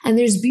 And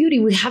there's beauty.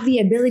 We have the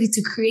ability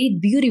to create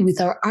beauty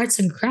with our arts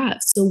and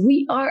crafts. So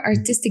we are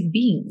artistic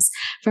beings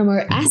from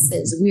our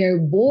essence. We are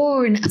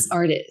born as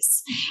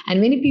artists.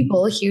 And many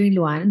people here in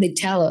LUAN, they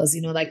tell us,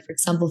 like, for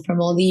example, from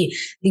all the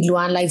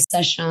LUAN live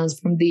sessions,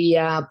 from the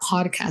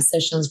podcast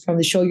sessions, from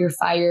the Show Your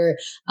Fire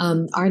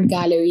art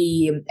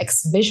gallery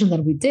exhibition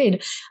that we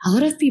did, a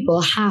lot of people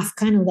have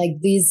kind of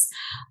like this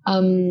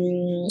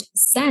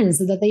sense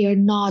that they are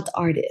not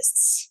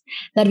artists,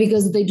 that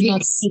because they do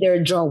not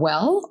either draw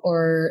well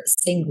or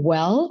sing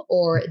well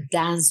or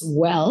dance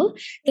well,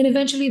 then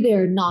eventually they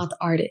are not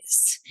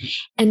artists.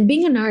 And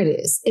being an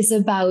artist is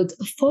about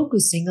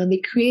focusing on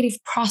the creative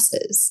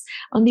process,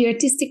 on the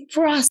artistic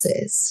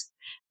process,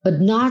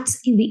 but not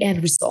in the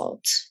end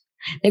result.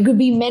 There could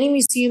be many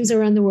museums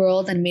around the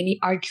world and many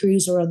art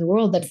crews around the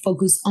world that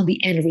focus on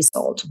the end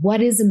result.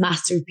 What is the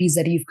masterpiece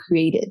that you've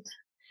created?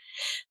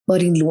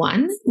 But in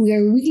LUAN, we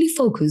are really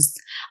focused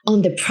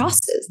on the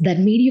process that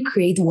made you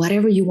create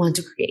whatever you want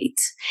to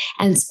create,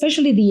 and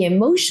especially the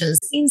emotions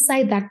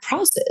inside that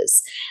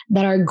process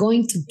that are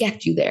going to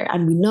get you there.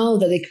 And we know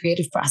that the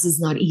creative process is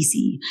not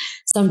easy.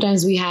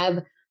 Sometimes we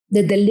have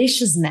the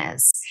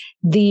deliciousness,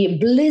 the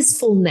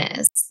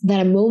blissfulness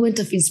that a moment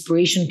of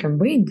inspiration can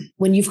bring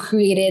when you've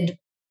created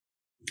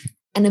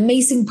an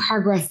amazing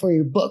paragraph for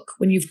your book,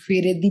 when you've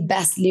created the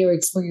best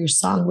lyrics for your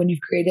song, when you've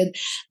created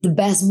the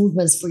best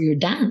movements for your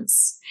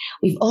dance.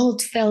 We've all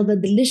felt the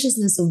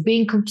deliciousness of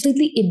being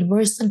completely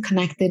immersed and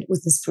connected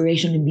with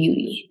inspiration and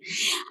beauty.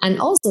 And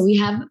also we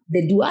have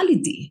the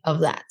duality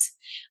of that.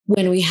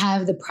 When we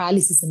have the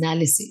paralysis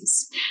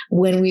analysis,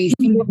 when we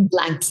feel a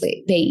blank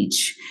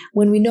page,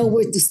 when we know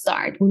where to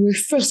start, when we're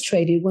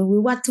frustrated, when we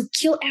want to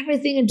kill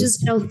everything and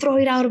just, throw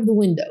it out of the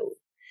window.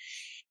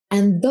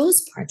 And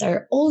those parts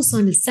are also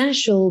an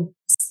essential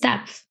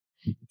step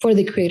for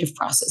the creative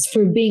process,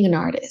 for being an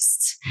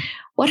artist.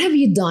 What have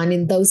you done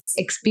in those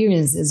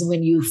experiences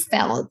when you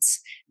felt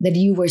that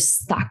you were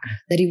stuck,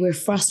 that you were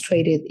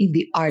frustrated in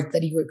the art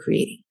that you were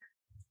creating?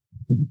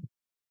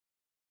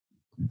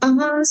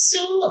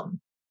 So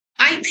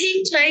I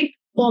think, like,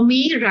 for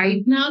me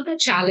right now, the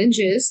challenge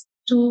is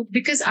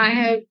because I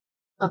have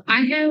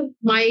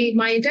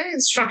my entire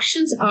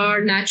instructions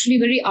are naturally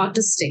very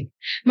artistic.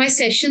 My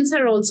sessions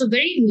are also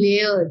very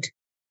layered.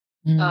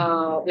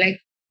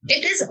 Like,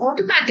 it is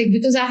automatic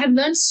because I have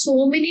learned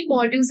so many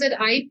modules that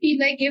I feel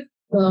like if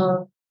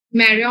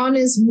Marion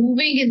is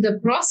moving in the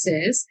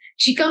process,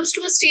 she comes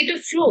to a state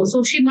of flow.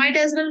 So she might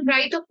as well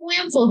write a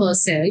poem for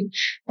herself.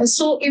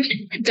 So even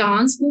in a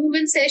dance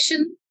movement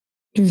session,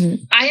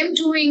 I am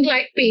doing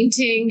like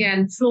painting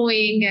and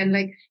flowing and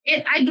like,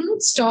 I do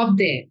not stop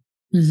there.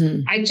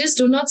 I just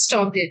do not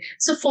stop there.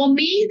 So for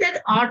me,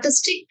 that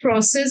artistic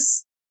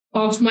process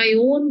of my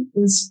own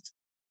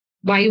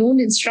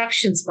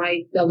instructions,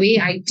 the way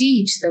I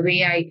teach, the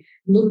way I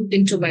look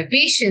into my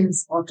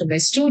patients or to my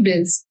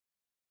students,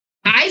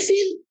 I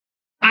feel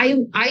I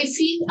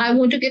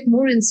want to get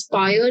more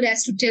inspired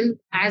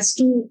I'm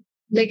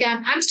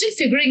still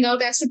figuring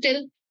out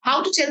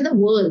how to tell the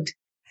world.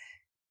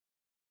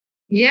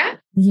 Yeah.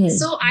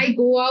 So I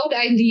go out,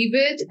 I leave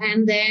it,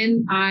 and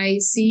then I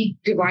seek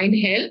divine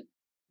help.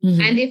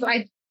 And if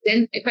I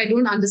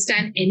don't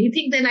understand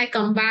anything, then I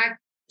come back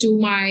to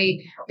my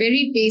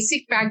very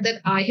basic fact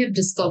that I have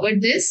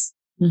discovered this.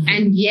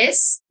 And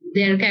yes,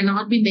 there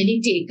cannot be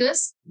many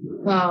takers,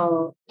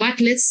 but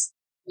let's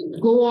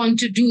go on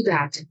to do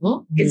that.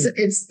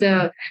 It's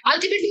the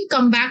ultimately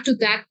come back to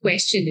that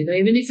question,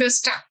 even if you're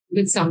stuck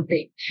with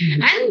something.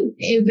 And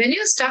when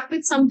you're stuck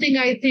with something,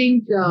 I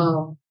think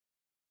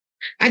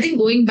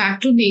going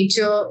back to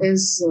nature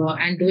is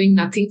and doing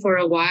nothing for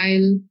a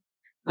while.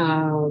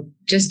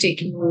 Just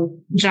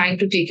trying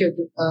to take your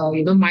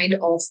mind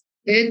off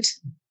it,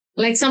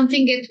 like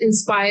something get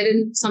inspired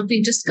and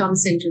something just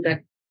comes into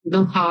that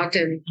heart.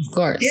 And of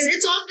course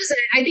it's always,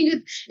 I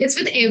think it's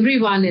with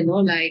everyone,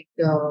 like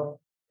the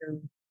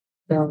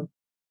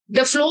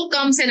flow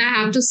comes and I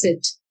have to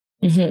sit.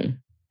 And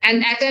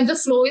at times the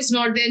flow is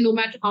not there no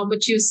matter how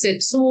much you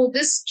sit. So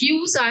this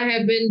cues I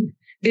have been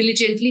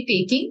diligently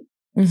taking,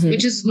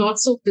 which is not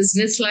so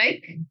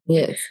business-like.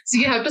 Yes. So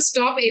you have to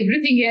stop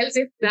everything else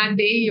if that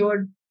day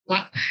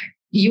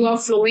you are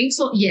flowing.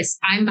 So yes,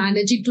 I'm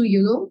managing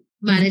to,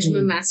 manage my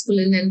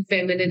masculine and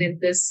feminine in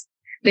this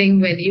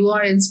thing when you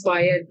are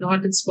inspired,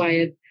 not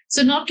inspired.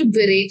 So not to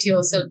berate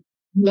yourself,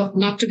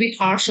 not to be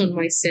harsh on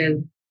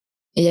myself,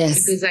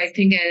 Yes. because I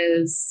think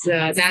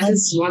that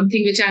is one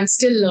thing which I'm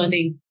still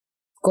learning.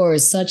 Of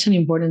course, such an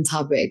important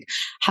topic.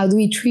 How do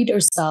we treat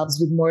ourselves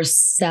with more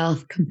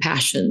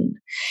self-compassion?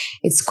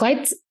 It's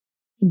quite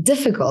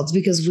difficult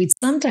because we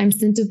sometimes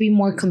tend to be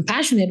more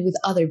compassionate with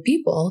other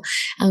people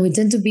and we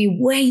tend to be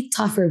way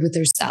tougher with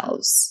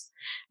ourselves,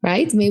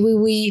 right? Maybe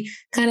we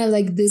kind of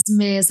like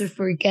dismiss or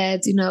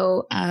forget,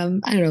 I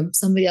don't know,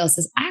 somebody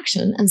else's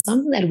action and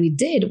something that we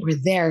did, we're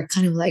there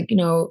kind of like,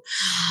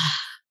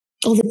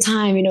 all the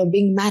time,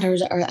 being mad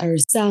at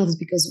ourselves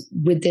because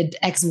we did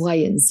X, Y,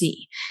 and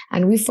Z.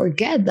 And we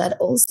forget that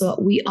also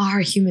we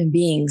are human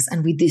beings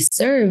and we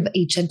deserve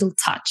a gentle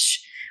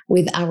touch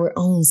with our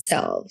own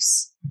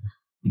selves,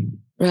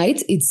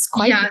 right? It's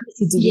quite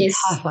easy to be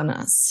tough on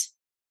us.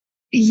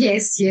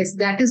 Yes.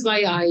 That is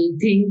why I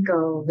think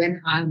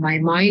when my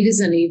mind is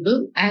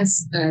unable,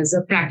 as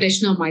a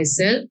practitioner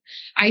myself,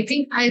 I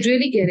think I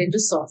really get into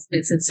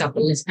softness and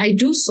suppleness. I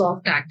do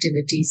soft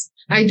activities.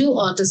 I do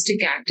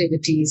artistic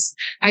activities.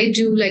 I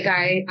do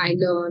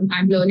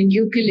I'm learning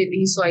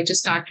ukulele, so I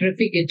just start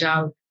ripping it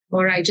out,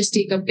 or I just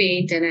take a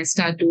paint and I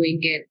start doing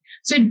it.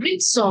 So it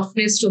brings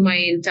softness to my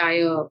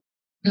entire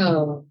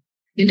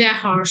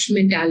harsh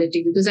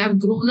mentality, because I've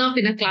grown up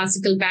in a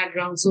classical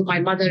background. So my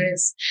mother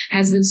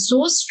has been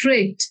so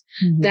strict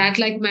that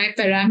like my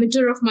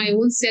parameter of my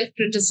own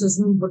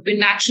self-criticism would be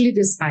naturally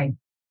this high.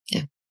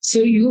 Yeah.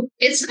 So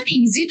it's not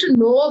easy to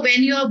know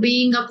when you're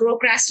being a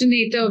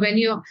procrastinator,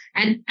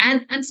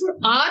 and for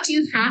art,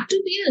 you have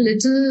to be a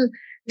little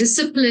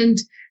disciplined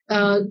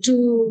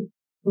to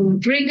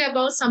bring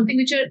about something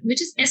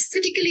which is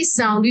aesthetically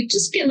sound. You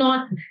just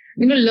cannot,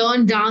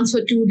 learn dance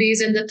for 2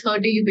 days and the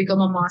third day you become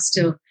a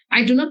master.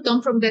 I do not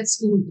come from that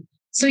school.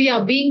 So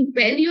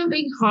when you're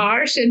being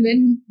harsh and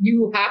then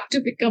you have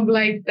to become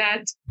like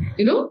that,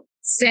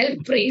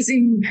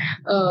 self-praising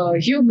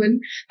human.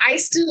 I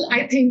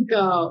think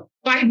 5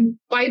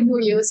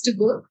 more years to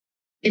go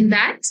in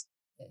that.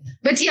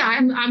 But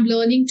I'm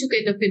learning to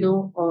kind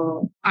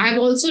of, I've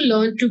also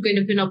learned to kind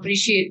of,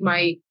 appreciate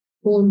my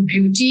own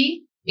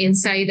beauty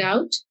inside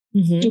out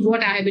to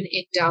what I have been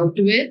endowed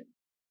with.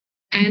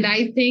 And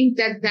I think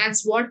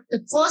that's what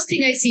the first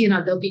thing I see in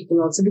other people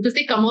also, because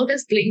they come out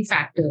as bling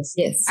factors.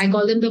 Yes. I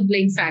call them the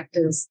bling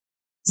factors.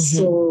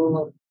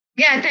 So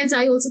at times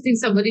I also think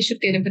somebody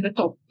should kind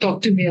of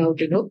talk to me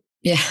out,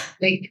 Yeah.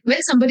 Like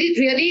when somebody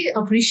really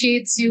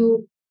appreciates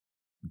you,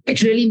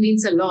 it really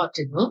means a lot,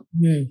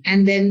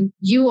 And then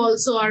you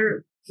also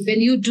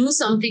when you do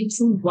something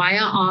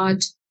via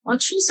art or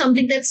through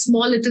something, that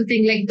small little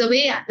thing, like the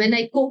way when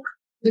I cook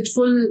with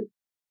full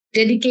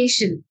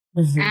dedication,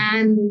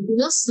 and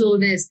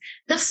slowness,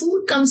 the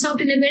food comes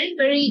out in a very,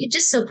 very, it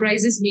just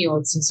surprises me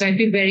also. So I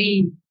feel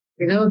very,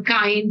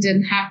 kind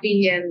and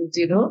happy and,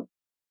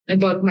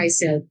 about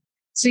myself.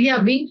 So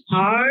being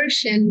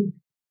harsh, and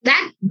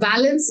that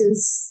balance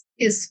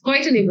is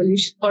quite an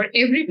evolution for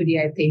everybody,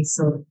 I think.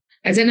 So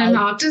as an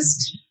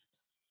artist,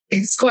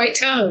 it's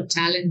quite a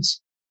challenge.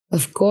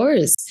 Of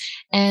course.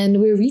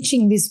 And we're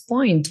reaching this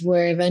point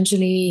where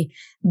eventually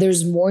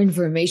there's more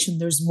information,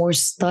 there's more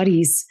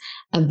studies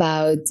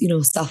about,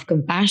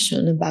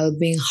 self-compassion, about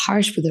being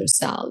harsh with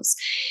ourselves.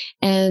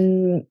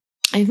 And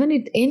I find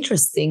it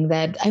interesting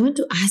that I want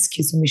to ask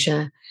you,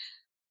 Sumisha,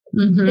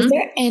 is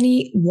there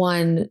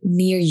anyone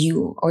near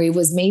you, or it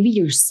was maybe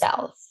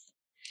yourself,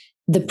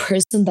 the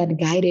person that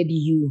guided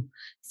you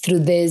through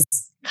this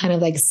kind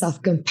of like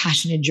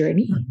self-compassionate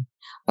journey?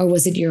 Or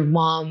was it your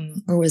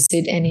mom, or was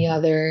it any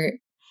other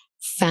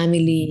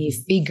family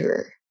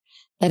figure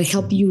that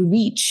helped you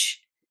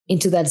reach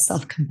into that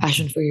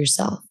self-compassion for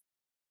yourself?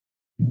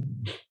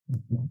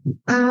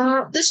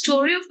 The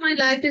story of my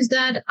life is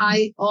that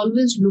I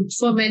always looked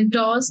for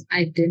mentors.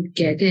 I didn't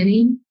get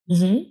any.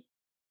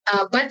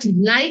 But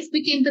life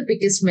became the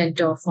biggest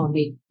mentor for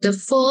me. The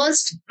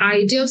first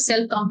idea of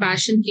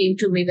self-compassion came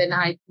to me when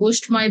I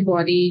pushed my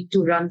body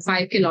to run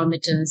 5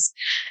 kilometers.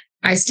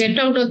 I stepped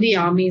out of the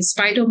army in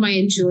spite of my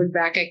injured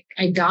back.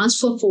 I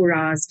danced for 4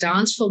 hours,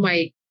 danced for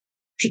my,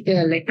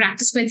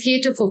 practiced my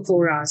theater for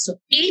 4 hours. So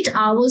 8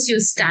 hours you're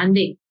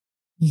standing.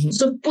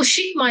 So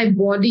pushing my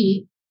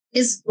body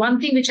is one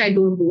thing which I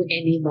don't do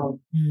anymore.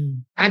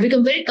 I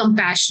become very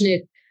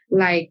compassionate.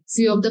 Like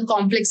few of the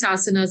complex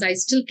asanas, I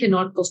still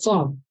cannot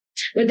perform.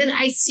 But then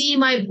I see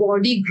my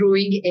body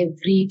growing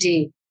every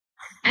day.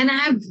 And I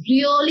have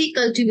really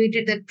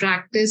cultivated that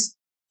practice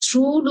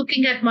through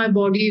looking at my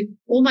body.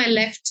 Oh, my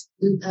left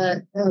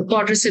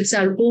quadriceps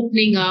are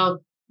opening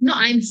up. No,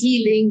 I'm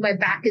healing. My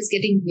back is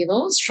getting,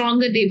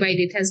 stronger day by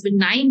day. It has been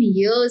 9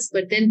 years,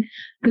 but then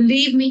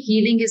believe me,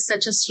 healing is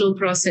such a slow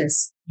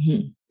process.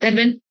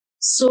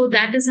 So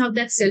that is how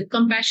that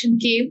self-compassion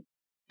came.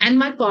 And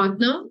my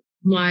partner,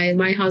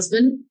 my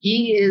husband,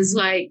 he is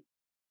like,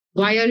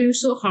 why are you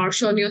so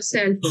harsh on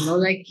yourself?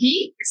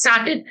 He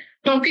started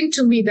talking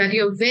to me that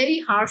you're very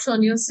harsh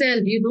on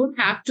yourself. You don't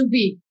have to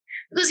be.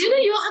 Because,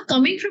 you're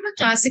coming from a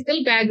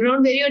classical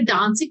background where you're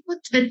dancing for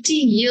 30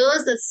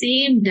 years, the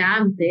same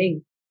damn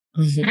thing.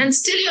 and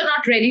still you're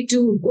not ready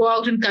to go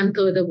out and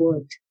conquer the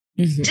world.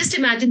 Just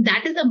imagine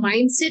that is the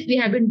mindset we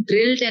have been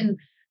drilled and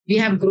we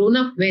have grown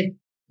up with.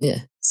 Yeah.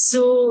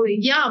 So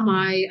yeah,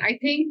 I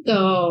think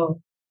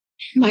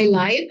my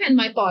life and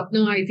my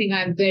partner, I think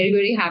I'm very,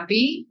 very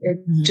happy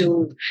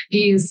to,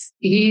 he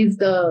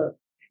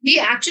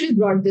actually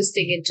brought this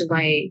thing into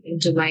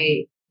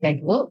my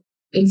like work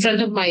in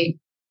front of my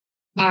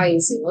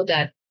eyes,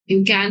 that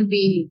you can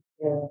be,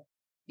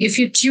 if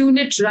you tune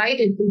it right,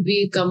 it will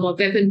become a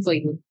weapon for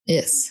you.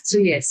 Yes. So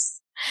yes.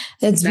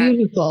 That's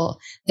beautiful.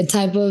 The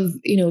type of,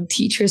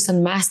 teachers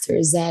and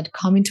masters that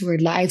come into our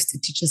lives to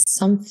teach us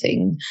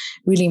something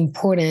really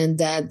important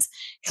that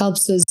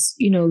helps us,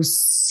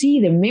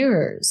 see the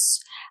mirrors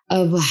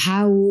of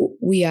how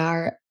we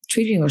are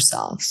treating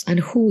ourselves and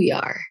who we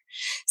are.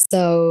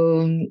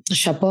 So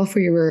chapeau for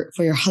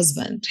your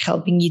husband,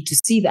 helping you to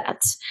see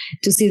that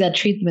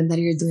treatment that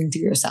you're doing to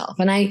yourself.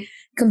 And I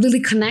completely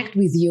connect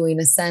with you in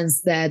a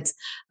sense that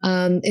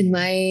in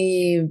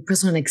my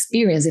personal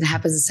experience, it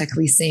happens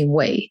exactly the same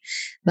way.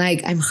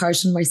 Like I'm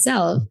harsh on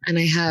myself, and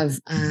I have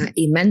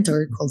a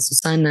mentor called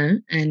Susanna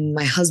and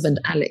my husband,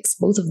 Alex.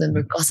 Both of them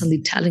are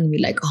constantly telling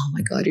me like, oh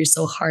my God, you're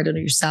so hard on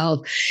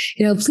yourself.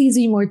 Please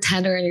be more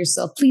tender on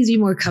yourself. Please be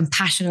more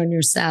compassionate on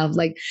yourself.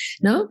 Like,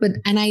 no,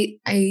 and I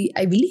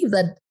believe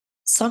that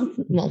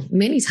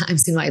many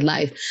times in my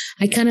life,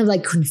 I kind of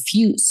like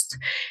confused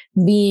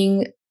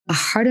being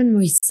hard on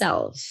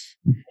myself.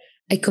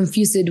 I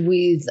confused it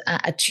with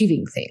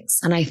achieving things.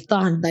 And I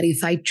thought that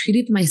if I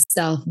treated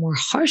myself more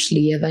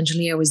harshly,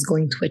 eventually I was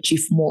going to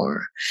achieve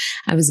more.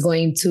 I was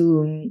going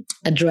to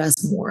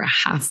address more,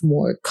 have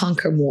more,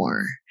 conquer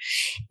more.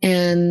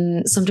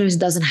 And sometimes it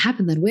doesn't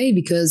happen that way,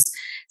 because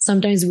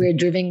sometimes we're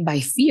driven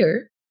by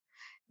fear,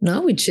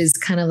 which is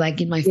kind of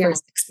like in my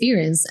first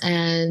experience.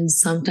 And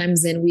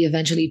sometimes then we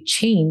eventually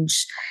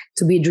change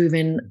to be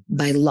driven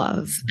by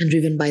love and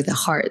driven by the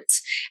heart.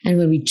 And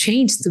when we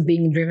change to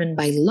being driven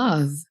by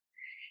love,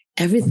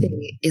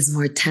 everything is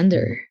more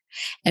tender.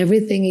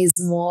 Everything is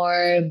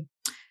more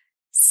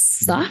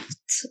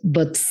soft,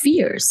 but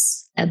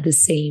fierce at the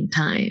same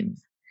time.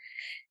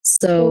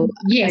 So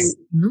yes,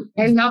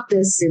 I love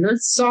this,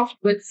 soft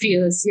but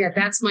fierce. Yeah,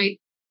 that's my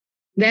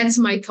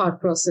thought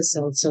process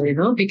also,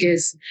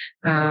 because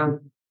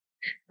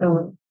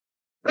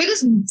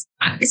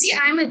see,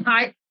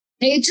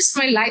 it's just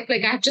my life.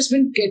 Like I've just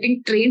been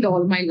getting trained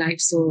all my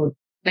life. So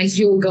like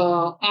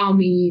yoga,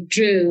 army,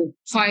 drill,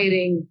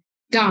 fighting,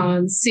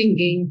 dance,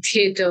 singing,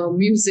 theater,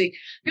 music,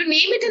 you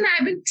name it. And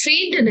I've been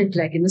trained in it,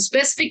 like,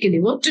 specifically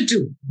what to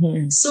do.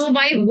 So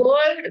my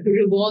world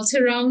revolves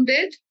around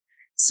it.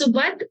 So,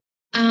 but,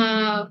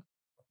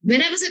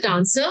 when I was a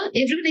dancer,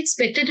 everyone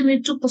expected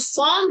me to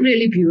perform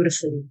really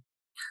beautifully.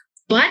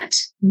 But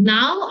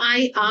now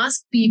I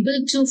ask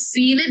people to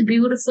feel it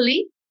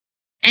beautifully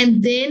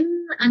and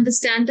then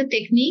understand the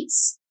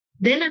techniques,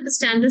 then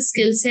understand the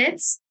skill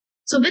sets.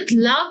 So with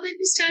love, when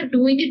we start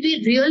doing it,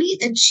 we really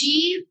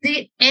achieve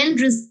the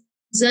end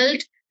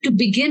result to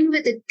begin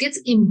with. It gets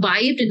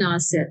imbibed in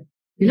ourselves.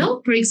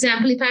 For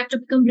example, if I have to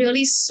become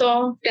really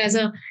soft as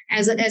a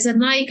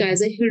Naika,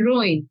 as a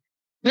heroine,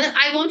 well,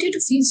 I want you to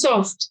feel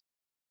soft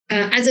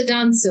as a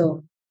dancer.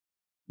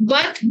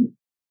 But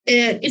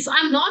if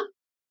I'm not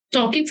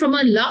talking from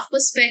a love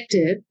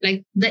perspective,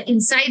 like the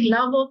inside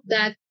love of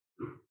that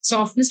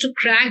softness to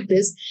crack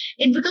this,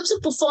 it becomes a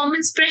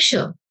performance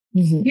pressure.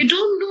 You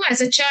don't know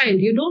as a child,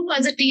 you don't know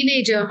as a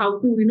teenager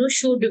how to,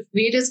 show the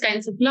various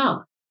kinds of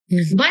love.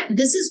 But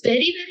this is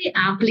very, very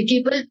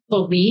applicable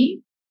for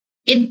me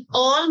in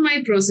all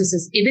my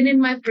processes, even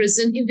in my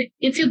prison.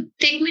 If you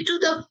take me to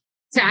the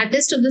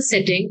saddest of the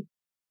setting,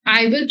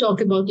 I will talk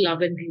about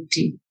love and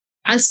beauty.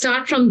 I'll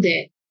start from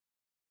there.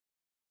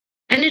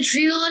 And it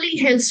really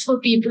helps for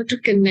people to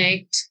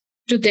connect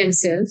to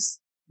themselves.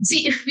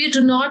 See, if we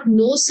do not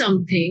know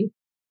something,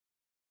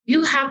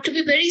 you have to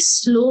be very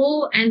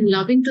slow and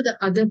loving to the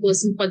other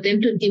person for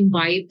them to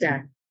imbibe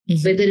that,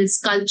 whether it's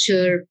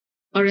culture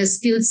or a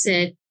skill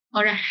set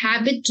or a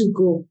habit to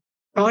go.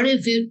 Or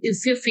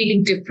if you're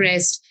feeling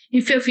depressed,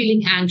 if you're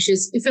feeling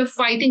anxious, if you're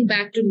fighting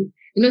back to,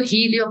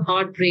 heal your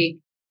heartbreak,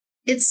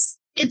 it's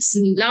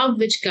love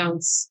which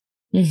counts.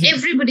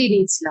 Everybody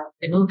needs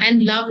love,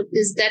 and love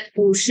is that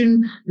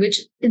portion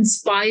which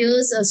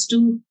inspires us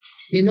to,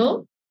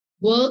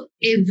 work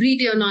every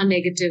day on our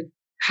negative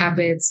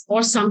habits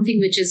or something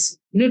which is,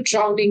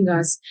 drowning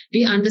us.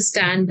 We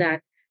understand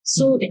that.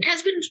 So it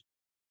has been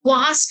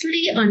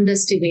vastly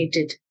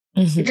underestimated.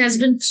 It has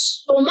been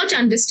so much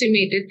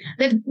underestimated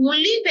that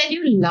only when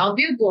you love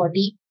your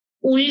body,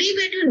 only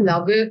when you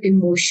love your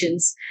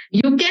emotions,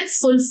 you can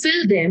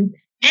fulfill them,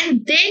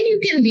 and then you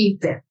can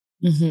leave them.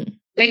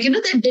 Like,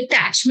 that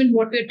detachment,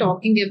 what we're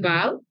talking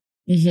about,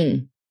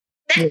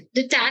 that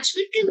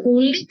detachment can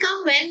only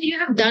come when you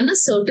have done a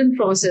certain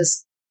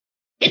process.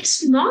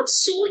 It's not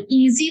so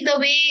easy the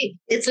way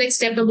it's like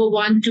step number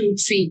 1, 2,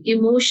 3.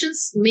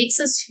 Emotions makes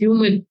us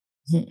human.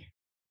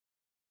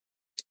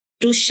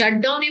 To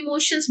shut down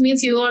emotions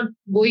means you are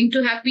going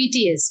to have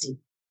PTSD.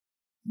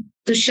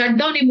 To shut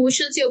down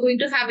emotions, you're going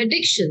to have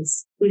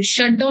addictions.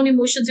 shut down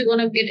emotions, you're going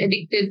to get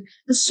addicted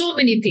to so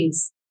many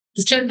things.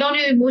 To shut down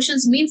your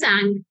emotions means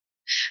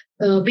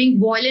being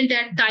violent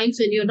at times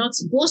when you're not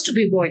supposed to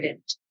be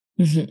violent.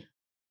 Mm-hmm.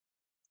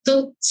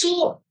 So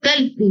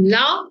the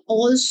love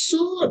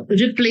also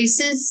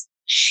replaces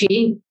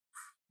shame.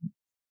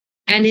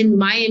 And in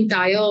my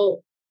entire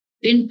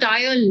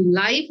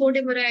life,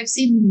 whatever I've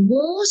seen,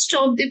 most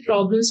of the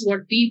problems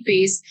what we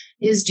face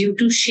is due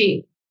to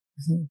shame.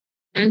 Mm-hmm.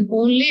 And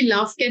only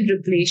love can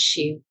replace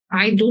shame.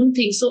 I don't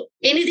think so.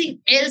 Anything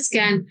else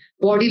can,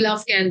 body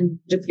love can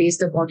replace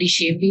the body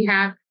shame we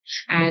have.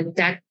 And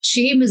that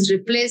shame is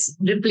replaced.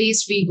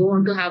 We go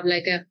on to have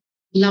like a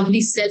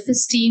lovely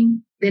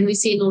self-esteem. Then we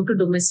say no to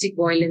domestic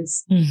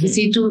violence. Mm-hmm. We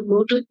say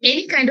no to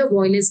any kind of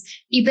violence.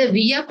 Either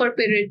we are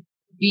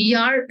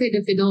kind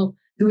of,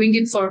 doing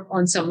it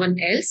on someone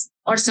else,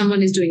 or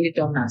someone is doing it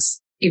on us.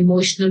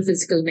 Emotional,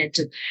 physical,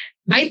 mental.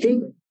 I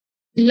think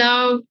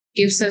love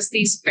gives us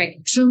the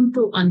spectrum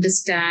to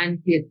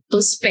understand the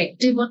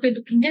perspective what we're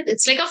looking at.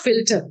 It's like a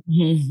filter.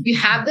 Mm-hmm. You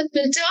have the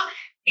filter,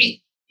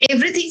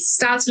 everything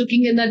starts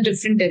looking in a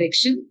different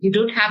direction. You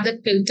don't have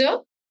that filter,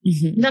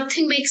 Mm-hmm.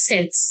 nothing makes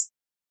sense.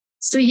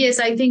 So yes,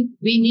 I think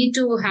we need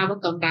to have a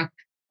comeback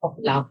of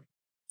love.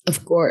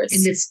 Of course.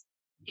 In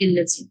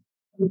its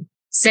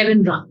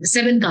seven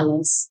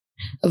colors,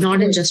 Of not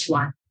in course. just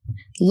one.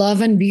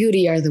 Love and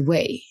beauty are the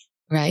way,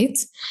 right?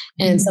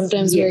 And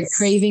sometimes we're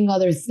craving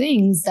other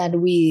things that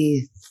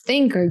we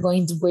think are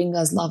going to bring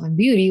us love and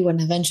beauty,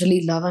 when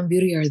eventually love and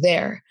beauty are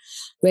there,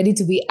 ready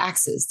to be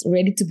accessed,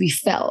 ready to be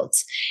felt.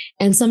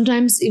 And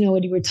sometimes,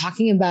 when you were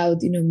talking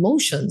about,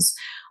 emotions,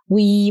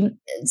 we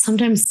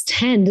sometimes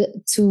tend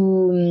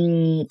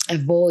to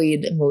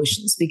avoid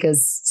emotions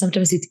because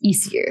sometimes it's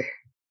easier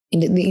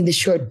in the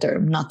short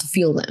term not to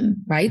feel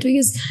them, right?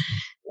 Because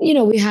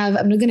we have,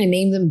 I'm not going to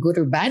name them good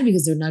or bad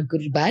because they're not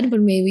good or bad, but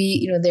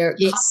maybe, they're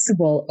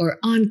comfortable or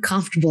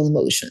uncomfortable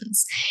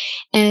emotions.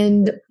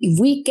 And if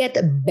we get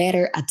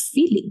better at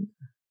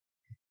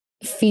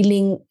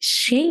feeling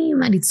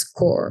shame at its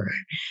core,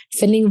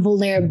 feeling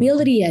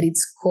vulnerability at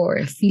its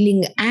core,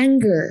 feeling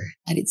anger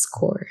at its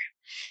core,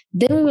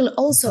 then we will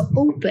also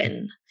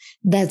open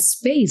that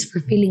space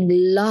for feeling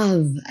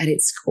love at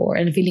its core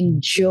and feeling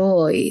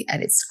joy at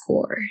its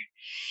core.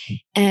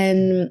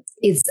 And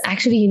it's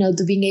actually,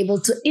 to being able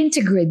to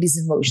integrate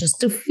these emotions,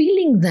 to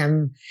feeling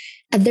them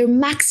at their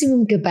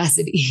maximum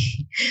capacity.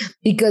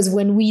 Because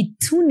when we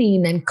tune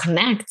in and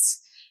connect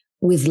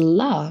with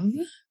love,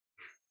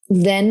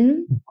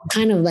 then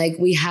kind of like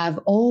we have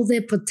all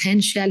the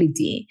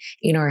potentiality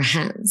in our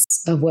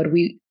hands of what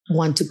we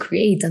want to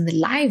create and the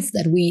life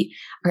that we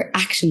are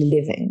actually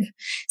living.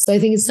 So I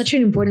think it's such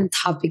an important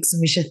topic,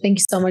 Sumisha. Thank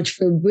you so much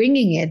for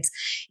bringing it,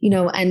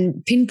 and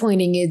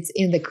pinpointing it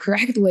in the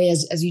correct way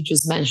as you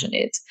just mentioned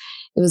it.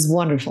 It was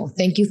wonderful.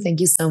 Thank you. Thank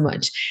you so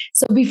much.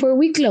 So before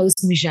we close,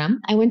 Sumisha,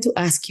 I want to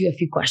ask you a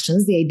few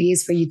questions. The idea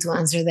is for you to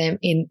answer them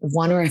in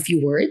one or a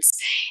few words.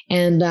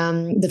 And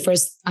the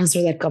first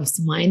answer that comes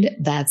to mind,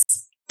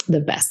 that's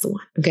the best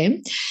one.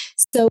 Okay.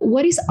 So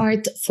what is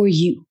art for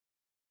you?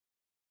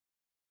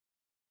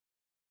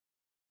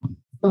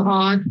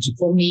 Art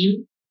for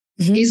me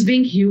is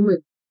being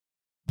human.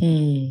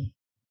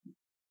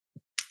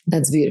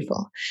 That's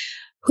beautiful.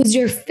 Who's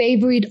your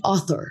favorite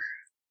author?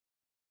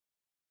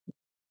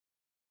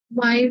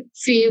 My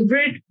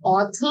favorite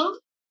author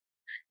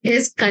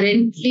is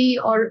currently,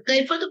 or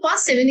for the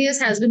past 7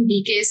 years, has been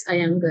B.K.'s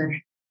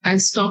Iyengar.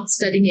 I've stopped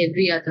studying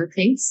every other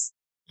things.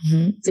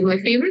 So my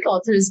favorite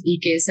author is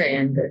B.K.'s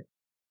Iyengar.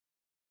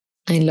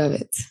 I love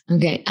it.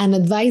 Okay. An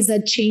advice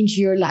that changed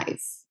your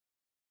life?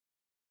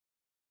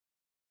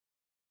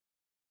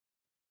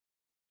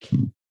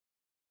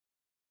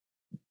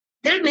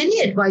 There are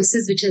many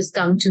advices which has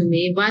come to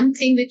me. One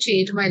thing which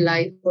changed my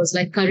life was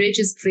like courage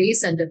is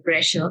grace under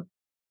pressure.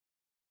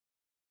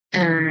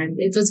 And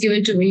it was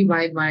given to me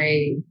by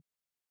my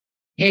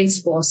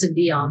ex-boss in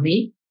the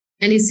army.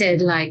 And he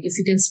said, like, if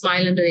you can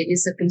smile under any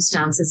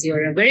circumstances,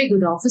 you're a very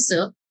good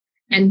officer.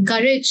 And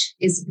courage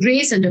is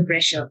grace under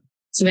pressure.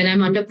 So when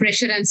I'm under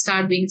pressure and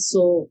start being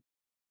so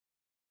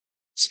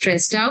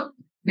stressed out,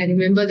 I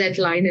remember that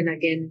line and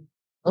again,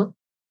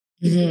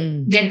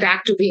 get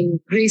back to being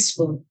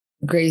graceful.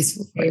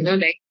 Graceful.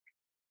 Like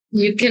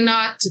you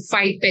cannot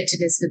fight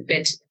pettiness with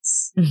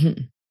pettiness.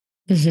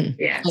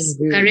 Yes.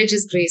 Courage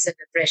is grace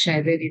under pressure. I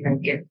really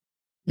like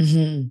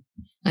it.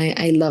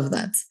 I love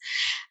that.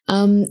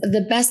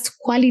 The best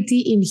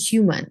quality in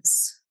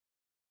humans?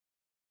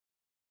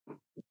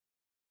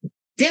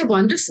 They're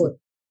wonderful.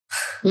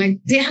 Like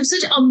they have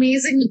such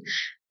amazing,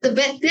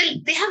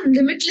 they have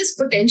limitless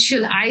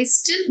potential. I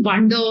still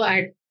wonder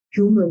at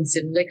humans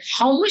and like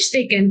how much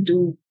they can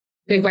do.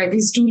 Like by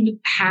these two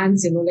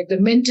hands, like the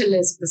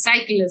mentalist, the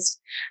cyclist.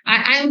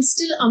 I am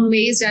still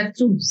amazed at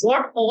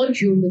what all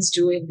humans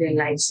do in their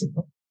lives,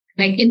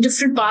 like in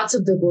different parts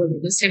of the world,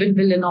 7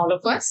 billion, all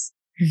of us.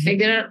 Like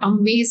they are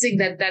amazing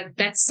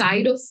that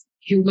side of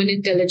human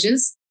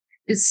intelligence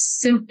is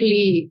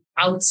simply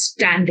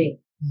outstanding.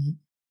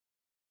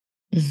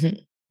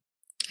 I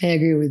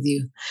agree with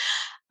you.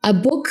 A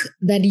book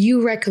that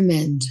you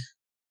recommend?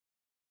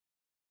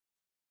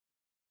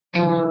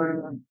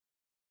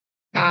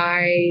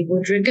 I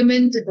would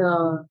recommend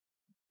The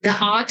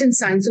Art and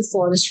Science of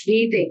Forest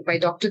Bathing by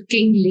Dr.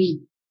 King Lee.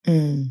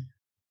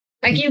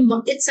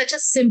 It's such a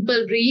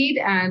simple read,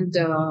 and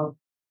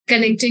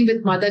connecting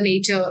with Mother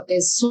Nature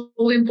is so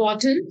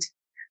important.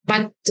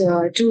 But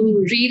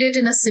to read it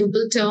in a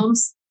simple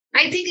terms,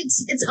 I think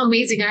it's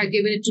amazing. I've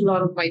given it to a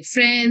lot of my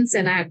friends,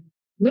 and I've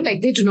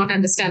they do not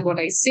understand what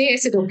I say. I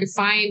said, okay,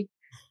 fine,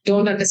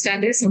 don't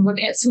understand it. Someone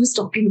else who's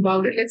talking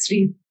about it. Let's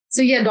read.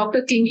 So yeah,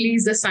 Dr. King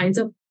Lee's The Science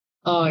of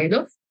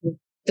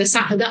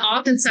the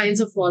Art and Science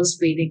of Forest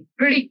Bathing.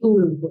 Pretty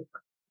cool book.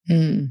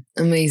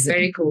 Amazing.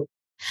 Very cool.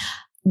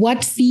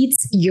 What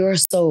feeds your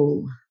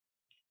soul?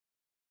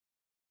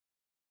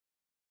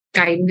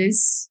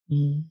 Kindness.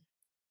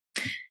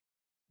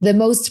 The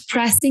most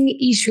pressing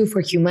issue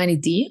for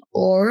humanity,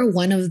 or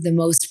one of the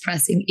most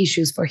pressing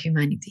issues for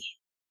humanity?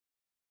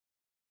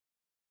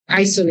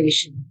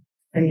 Isolation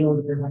and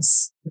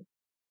loneliness.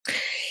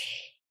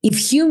 If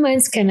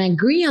humans can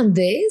agree on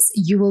this,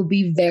 you will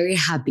be very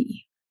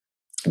happy.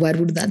 What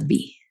would that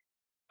be?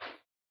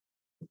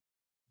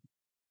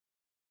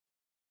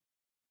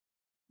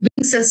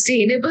 Being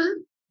sustainable.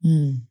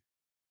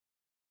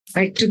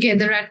 Like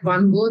together at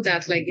one go,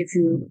 that like if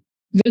you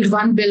build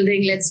one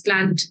building, let's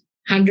plant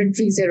 100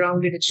 trees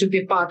around it. It should be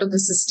a part of the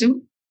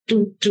system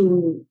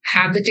to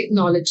have the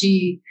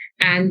technology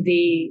and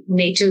the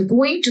nature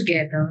going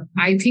together.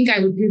 I think I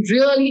would be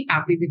really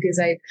happy because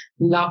I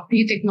love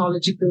the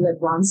technological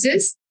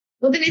advances.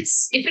 But then if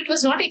it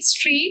was not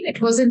extreme, it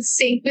was in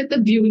sync with the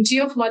beauty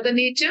of Mother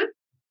Nature.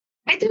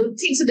 I don't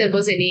think so there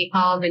was any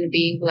harm in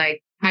being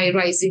like high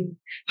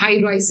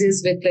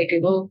rises with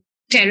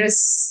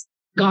terrace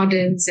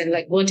gardens and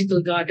like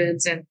vertical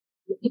gardens, and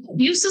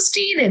you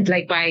sustain it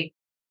like by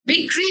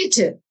being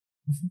creative,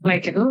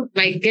 like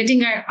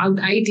getting out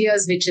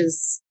ideas which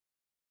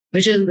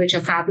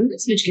are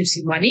fabulous, which gives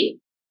you money,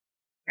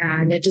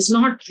 and it is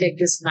not like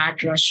this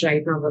mad rush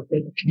right now that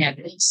we're looking at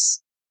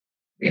this.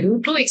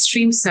 Two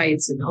extreme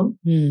sides, I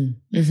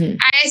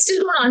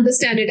still don't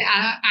understand it.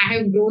 I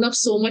have grown up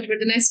so much, but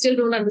then I still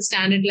don't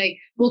understand it. Like,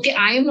 okay,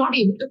 I am not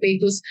able to pay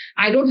those.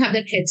 I don't have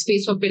that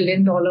headspace for $1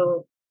 billion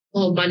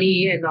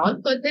money and all.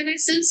 But then I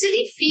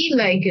sincerely feel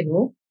like,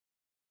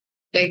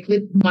 like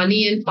with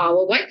money and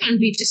power, why can't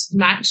we just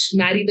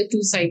marry the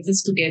two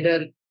sciences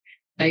together?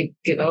 Like,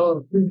 we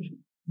are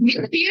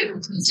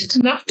just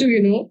enough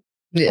to,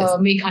 yes.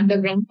 Make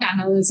underground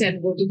tunnels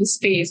and go to the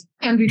space,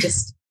 and we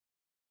just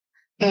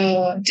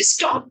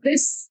stop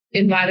this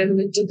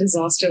environmental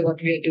disaster,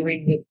 what we are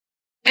doing with.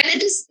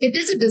 And it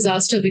is a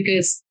disaster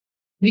because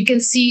we can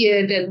see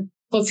it, and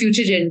for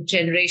future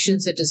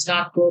generations, it is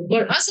not good.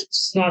 For us,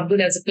 it's not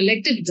good. As a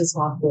collective, it is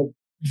not good.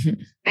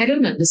 I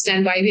don't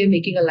understand why we are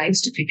making our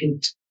lives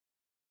difficult.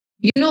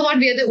 You know what?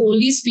 We are the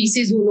only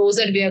species who knows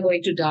that we are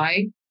going to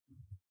die.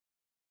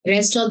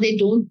 Rest of they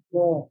don't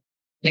know.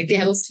 Like they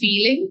have a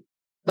feeling,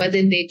 but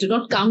then they do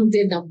not count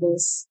their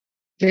numbers.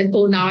 Then,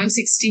 now I'm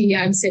 60,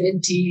 I'm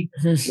 70.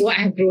 Oh,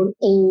 I've grown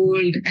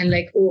old. And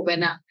like,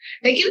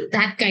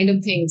 that kind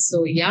of thing.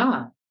 So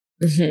yeah.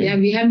 Yeah,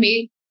 we have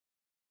made,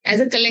 as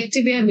a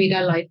collective, we have made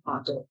our life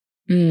harder.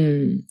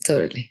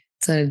 Totally.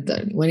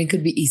 When it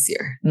could be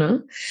easier,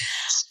 no?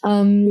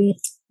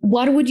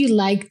 What would you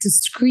like to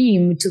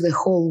scream to the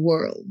whole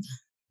world?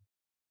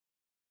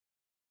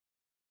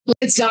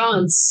 Let's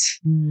dance.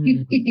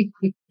 It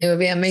would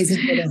be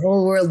amazing for the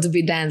whole world to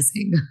be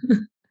dancing.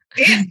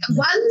 Yeah,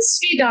 once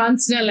we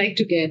dance like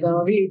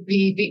together,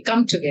 we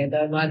come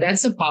together.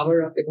 That's the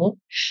power of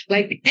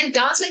and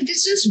dance like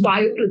this, just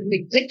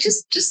biorhythmic, like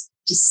just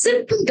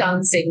simple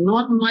dancing,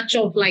 not much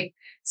of like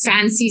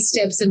fancy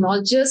steps and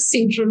all, just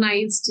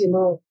synchronized,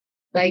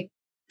 like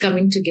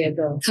coming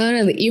together.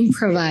 Totally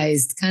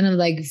improvised, kind of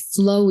like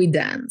flowy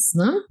dance,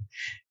 no?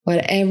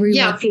 Whatever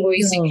flowy,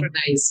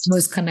 synchronized,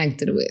 most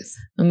connected with.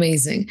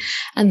 Amazing.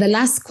 And the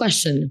last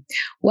question: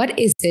 what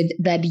is it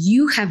that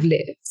you have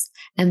lived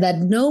and that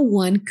no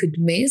one could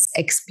miss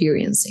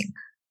experiencing?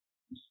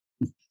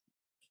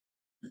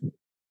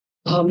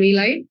 Army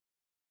life.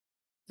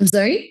 I'm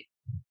sorry?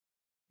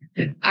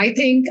 I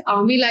think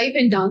army life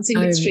and dancing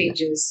with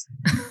strangers.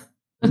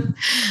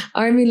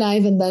 Army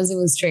life and dancing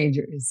with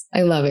strangers.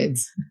 I love it.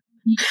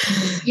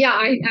 Yeah,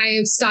 I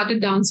have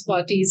started dance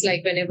parties.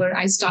 Like whenever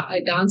I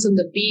dance on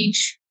the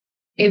beach,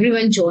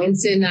 everyone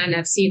joins in, and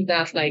I've seen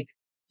that like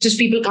just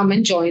people come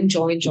and join,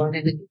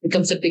 and it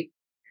becomes a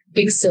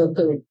big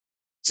circle.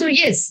 So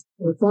yes,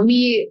 for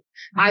me,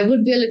 I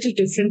would be a little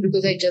different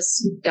because I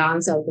just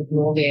dance out of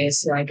nowhere.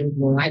 So I don't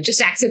know. I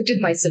just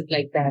accepted myself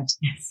like that.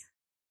 Yes.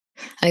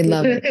 I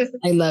love it.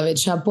 I love it.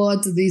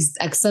 Chapeau to this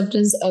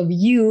acceptance of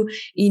you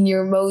in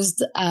your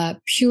most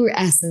pure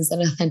essence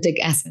and authentic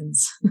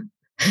essence.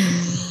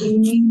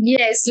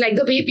 Yes, like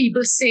the way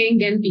people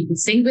sing and people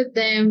sing with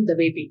them, the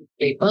way people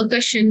play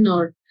percussion,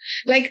 or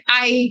like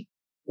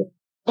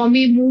for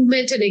me,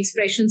 movement and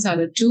expressions are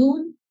a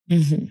tune.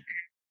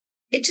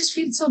 It just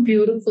feels so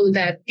beautiful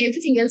that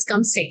everything else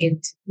comes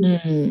second.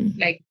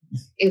 Like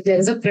if there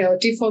is a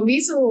priority for me.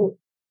 So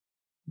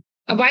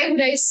why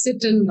would I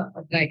sit and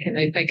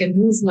if I can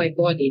move my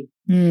body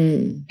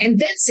and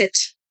then sit?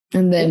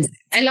 And then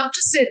I love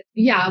to sit.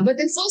 Yeah. But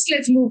then first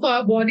let's move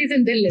our bodies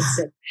and then let's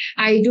sit.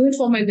 I do it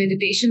for my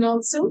meditation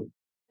also.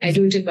 I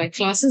do it in my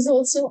classes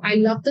also. I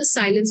love the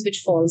silence which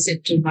falls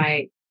into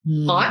my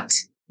heart.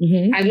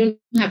 I don't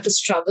have to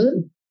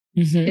struggle.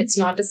 It's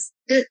not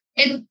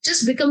it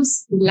just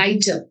becomes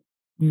lighter.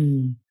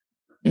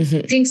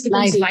 Things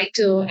becomes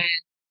lighter and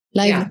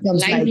life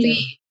becomes lively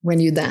lighter when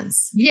you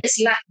dance. Yes,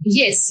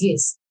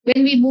 yes.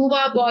 When we move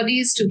our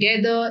bodies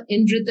together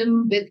in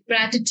rhythm with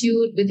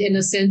gratitude, with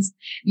innocence,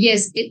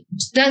 yes, it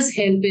does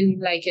help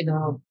in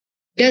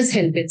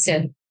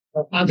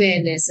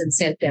self-awareness and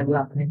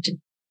self-development.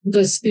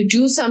 Because you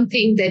do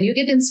something, then you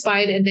get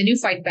inspired and then you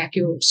fight back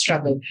your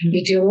struggle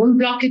with your own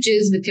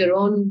blockages, with your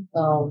own,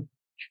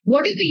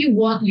 whatever you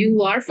want,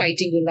 you are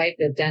fighting your life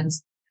with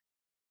dance.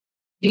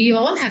 We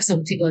all have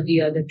something or the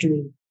other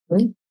to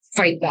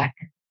fight back.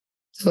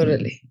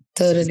 Totally.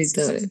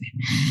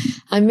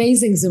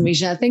 Amazing,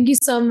 Sumisha. Thank you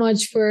so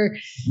much for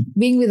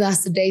being with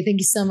us today.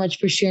 Thank you so much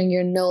for sharing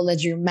your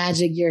knowledge, your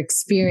magic, your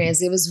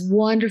experience. It was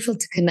wonderful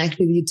to connect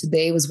with you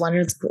today. It was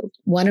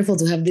wonderful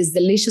to have this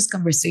delicious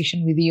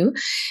conversation with you.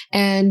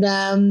 And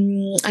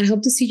I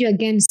hope to see you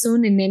again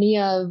soon in any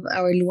of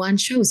our LUAN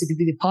shows. It could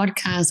be the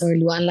podcast or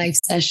LUAN live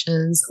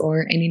sessions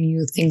or any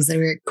new things that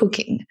we're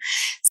cooking.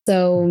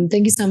 So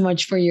thank you so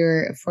much for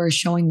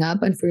showing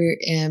up and for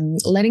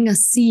letting us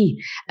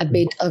see a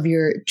bit of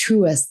your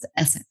truest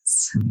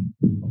essence.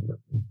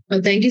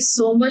 Well, thank you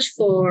so much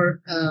for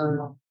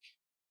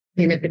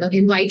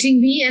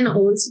inviting me, and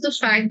also the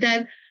fact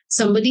that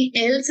somebody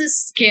else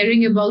is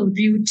caring about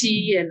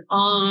beauty and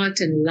art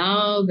and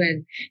love,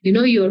 and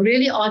you're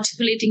really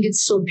articulating it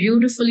so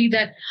beautifully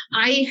that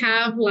I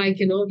have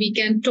we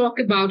can talk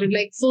about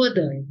it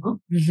further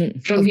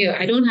from here.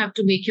 I don't have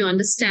to make you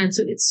understand.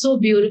 So it's so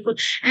beautiful,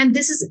 and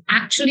this is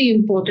actually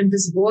important.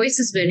 This voice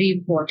is very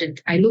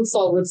important. I look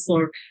forward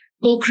for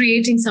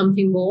co-creating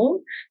something more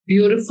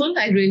beautiful.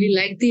 I really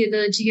like the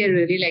energy. I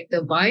really like the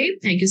vibe.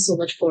 Thank you so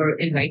much for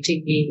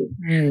inviting me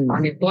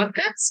on your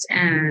podcast.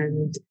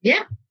 And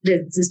yeah,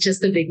 this is just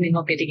the beginning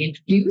of getting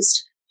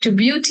introduced to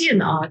beauty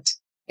and art.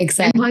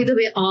 Exactly. And by the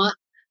way,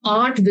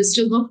 art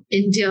wisdom of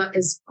India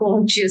is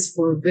gorgeous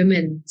for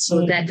women.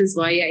 So that is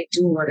why I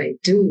do what I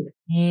do.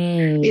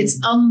 It's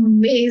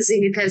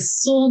amazing. It has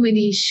so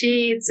many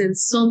shades and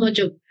so much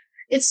of,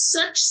 it's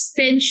such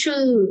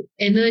sensual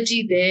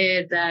energy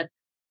there that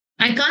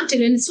I can't tell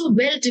you. And it's so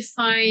well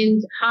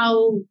defined,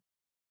 how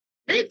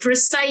very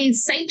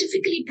precise,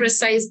 scientifically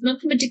precise,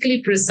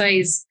 mathematically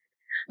precise.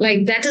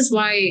 That is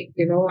why,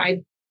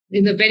 I,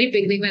 in the very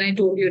beginning, when I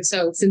told you it's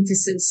a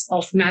synthesis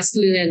of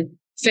masculine and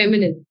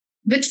feminine.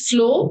 With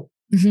flow,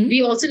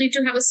 we also need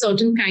to have a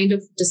certain kind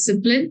of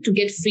discipline to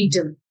get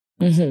freedom.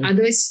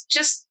 Otherwise,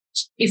 just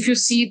if you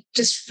see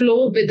just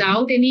flow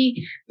without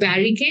any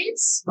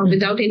barricades or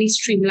without any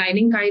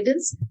streamlining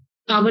guidance,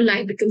 our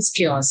life becomes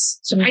chaos.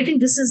 So I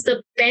think this is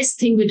the best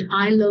thing which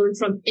I learned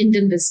from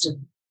Indian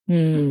wisdom.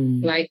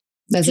 Flowing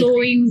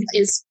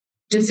is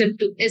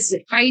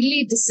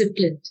highly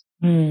disciplined.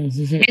 And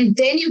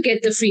then you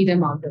get the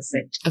freedom out of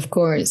it. Of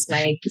course.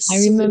 I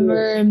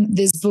remember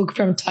this book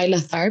from Tyler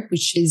Tharp,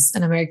 which is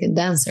an American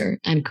dancer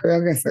and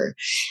choreographer.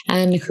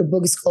 And her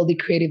book is called The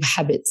Creative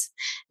Habit.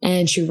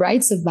 And she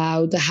writes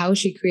about how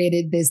she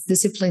created this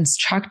disciplined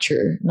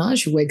structure.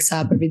 She wakes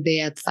up every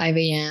day at 5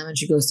 a.m. and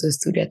she goes to the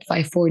studio at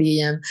 5:40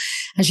 a.m.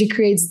 And she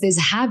creates these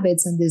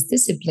habits and this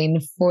discipline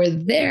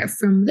from there,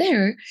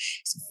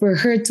 for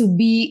her to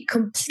be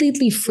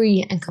completely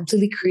free and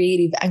completely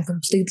creative and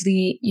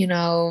completely,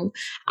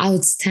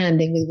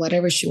 outstanding with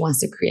whatever she wants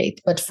to create.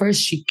 But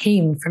first, she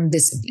came from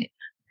discipline.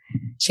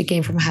 She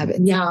came from habit.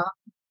 Yeah.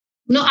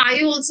 No,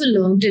 I also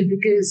learned it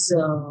because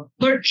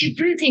for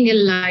everything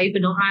in life,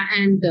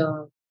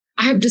 I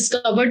have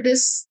discovered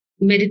this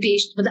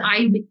meditation. But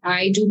I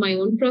do my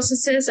own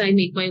processes. I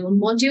make my own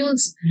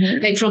modules,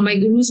 from my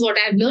gurus, what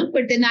I've learned.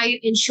 But then I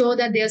ensure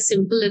that they are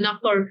simple enough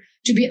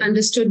to be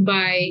understood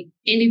by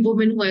any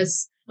woman or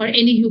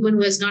any human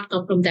who has not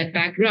come from that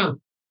background.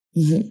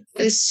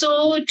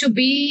 So to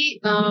be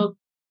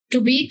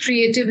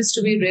creative is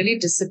to be really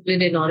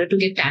disciplined in order to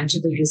get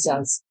tangible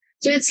results.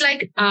 So it's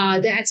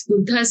as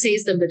Buddha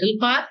says, the middle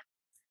path,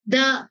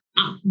 the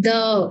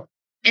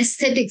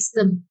aesthetics,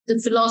 the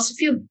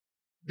philosophy of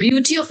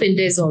beauty of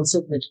India is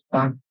also middle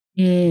path.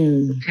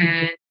 And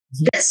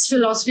this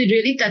philosophy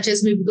really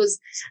touches me because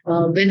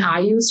when I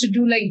used to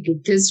do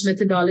Buddhist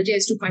methodology, I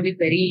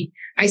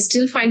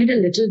still find it a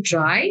little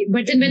dry.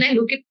 But then when I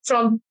look at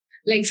from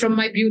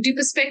my beauty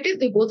perspective,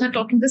 they both are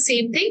talking the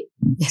same thing.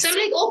 Yes. So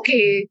I'm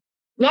okay,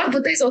 Lord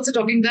Buddha is also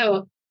talking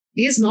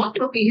he is not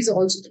talking, he's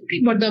also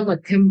talking about the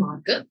Madhyam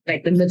Marga,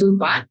 the middle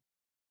path.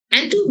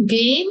 And to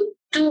gain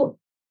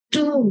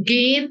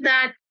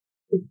that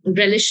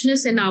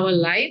relishness in our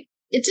life,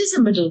 it is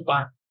a middle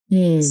path.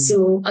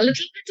 So a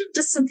little bit of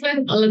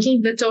discipline, a little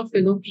bit of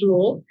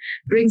flow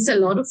brings a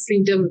lot of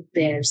freedom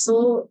there.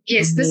 So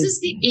yes, this is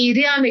the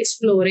area I'm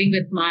exploring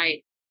with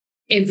my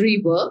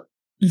every work.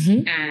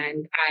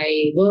 And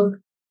I work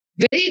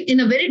in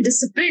a very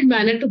disciplined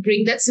manner to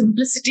bring that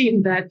simplicity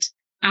in that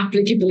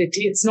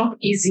applicability. It's not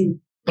easy.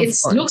 It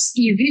looks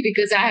easy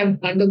because I have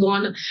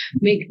undergone,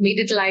 made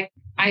it like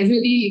I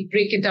really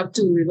break it up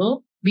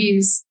to,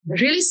 be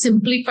really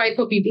simplified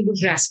for people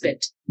to grasp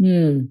it.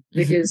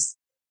 Because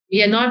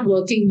we are not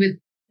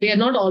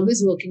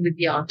always working with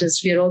the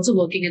artists. We are also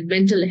working in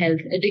mental health,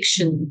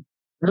 addiction,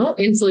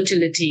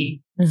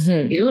 infertility,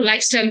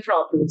 lifestyle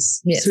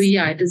problems. Yes. So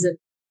it is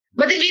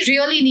but then we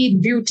really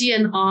need beauty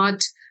and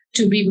art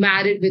to be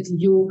married with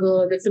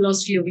yoga, the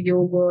philosophy of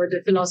yoga,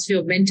 the philosophy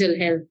of mental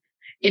health.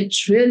 It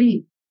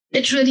really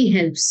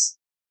helps.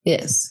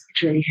 Yes.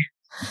 It really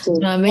helps. So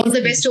all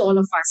the best to all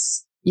of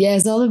us.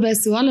 Yes, all the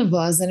best to all of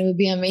us. And it would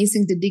be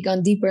amazing to dig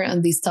on deeper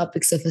on these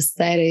topics of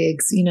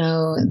aesthetics,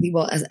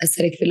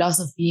 aesthetic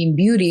philosophy and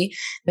beauty.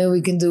 Maybe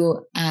we can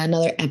do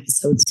another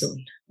episode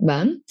soon.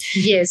 Bam?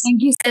 Yes.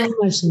 Thank you so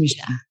much,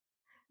 Sumisha.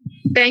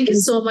 Thank you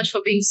so much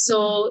for being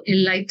so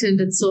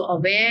enlightened and so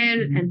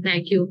aware. And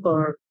thank you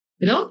for,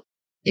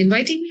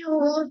 inviting me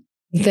over.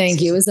 Thank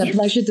you. It was a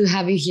pleasure to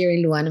have you here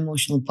in LUAN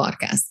Emotional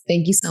Podcast.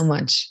 Thank you so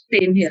much.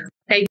 Same here.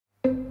 Thank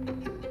you.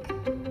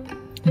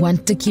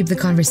 Want to keep the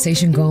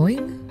conversation going?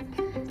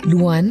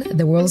 LUAN,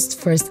 the world's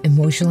first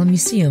emotional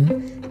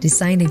museum,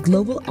 designed a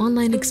global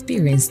online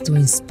experience to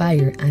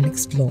inspire and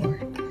explore.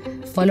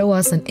 Follow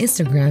us on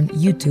Instagram,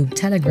 YouTube,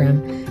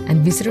 Telegram,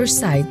 and visit our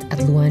site at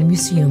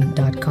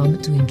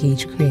luanmuseum.com to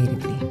engage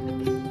creatively.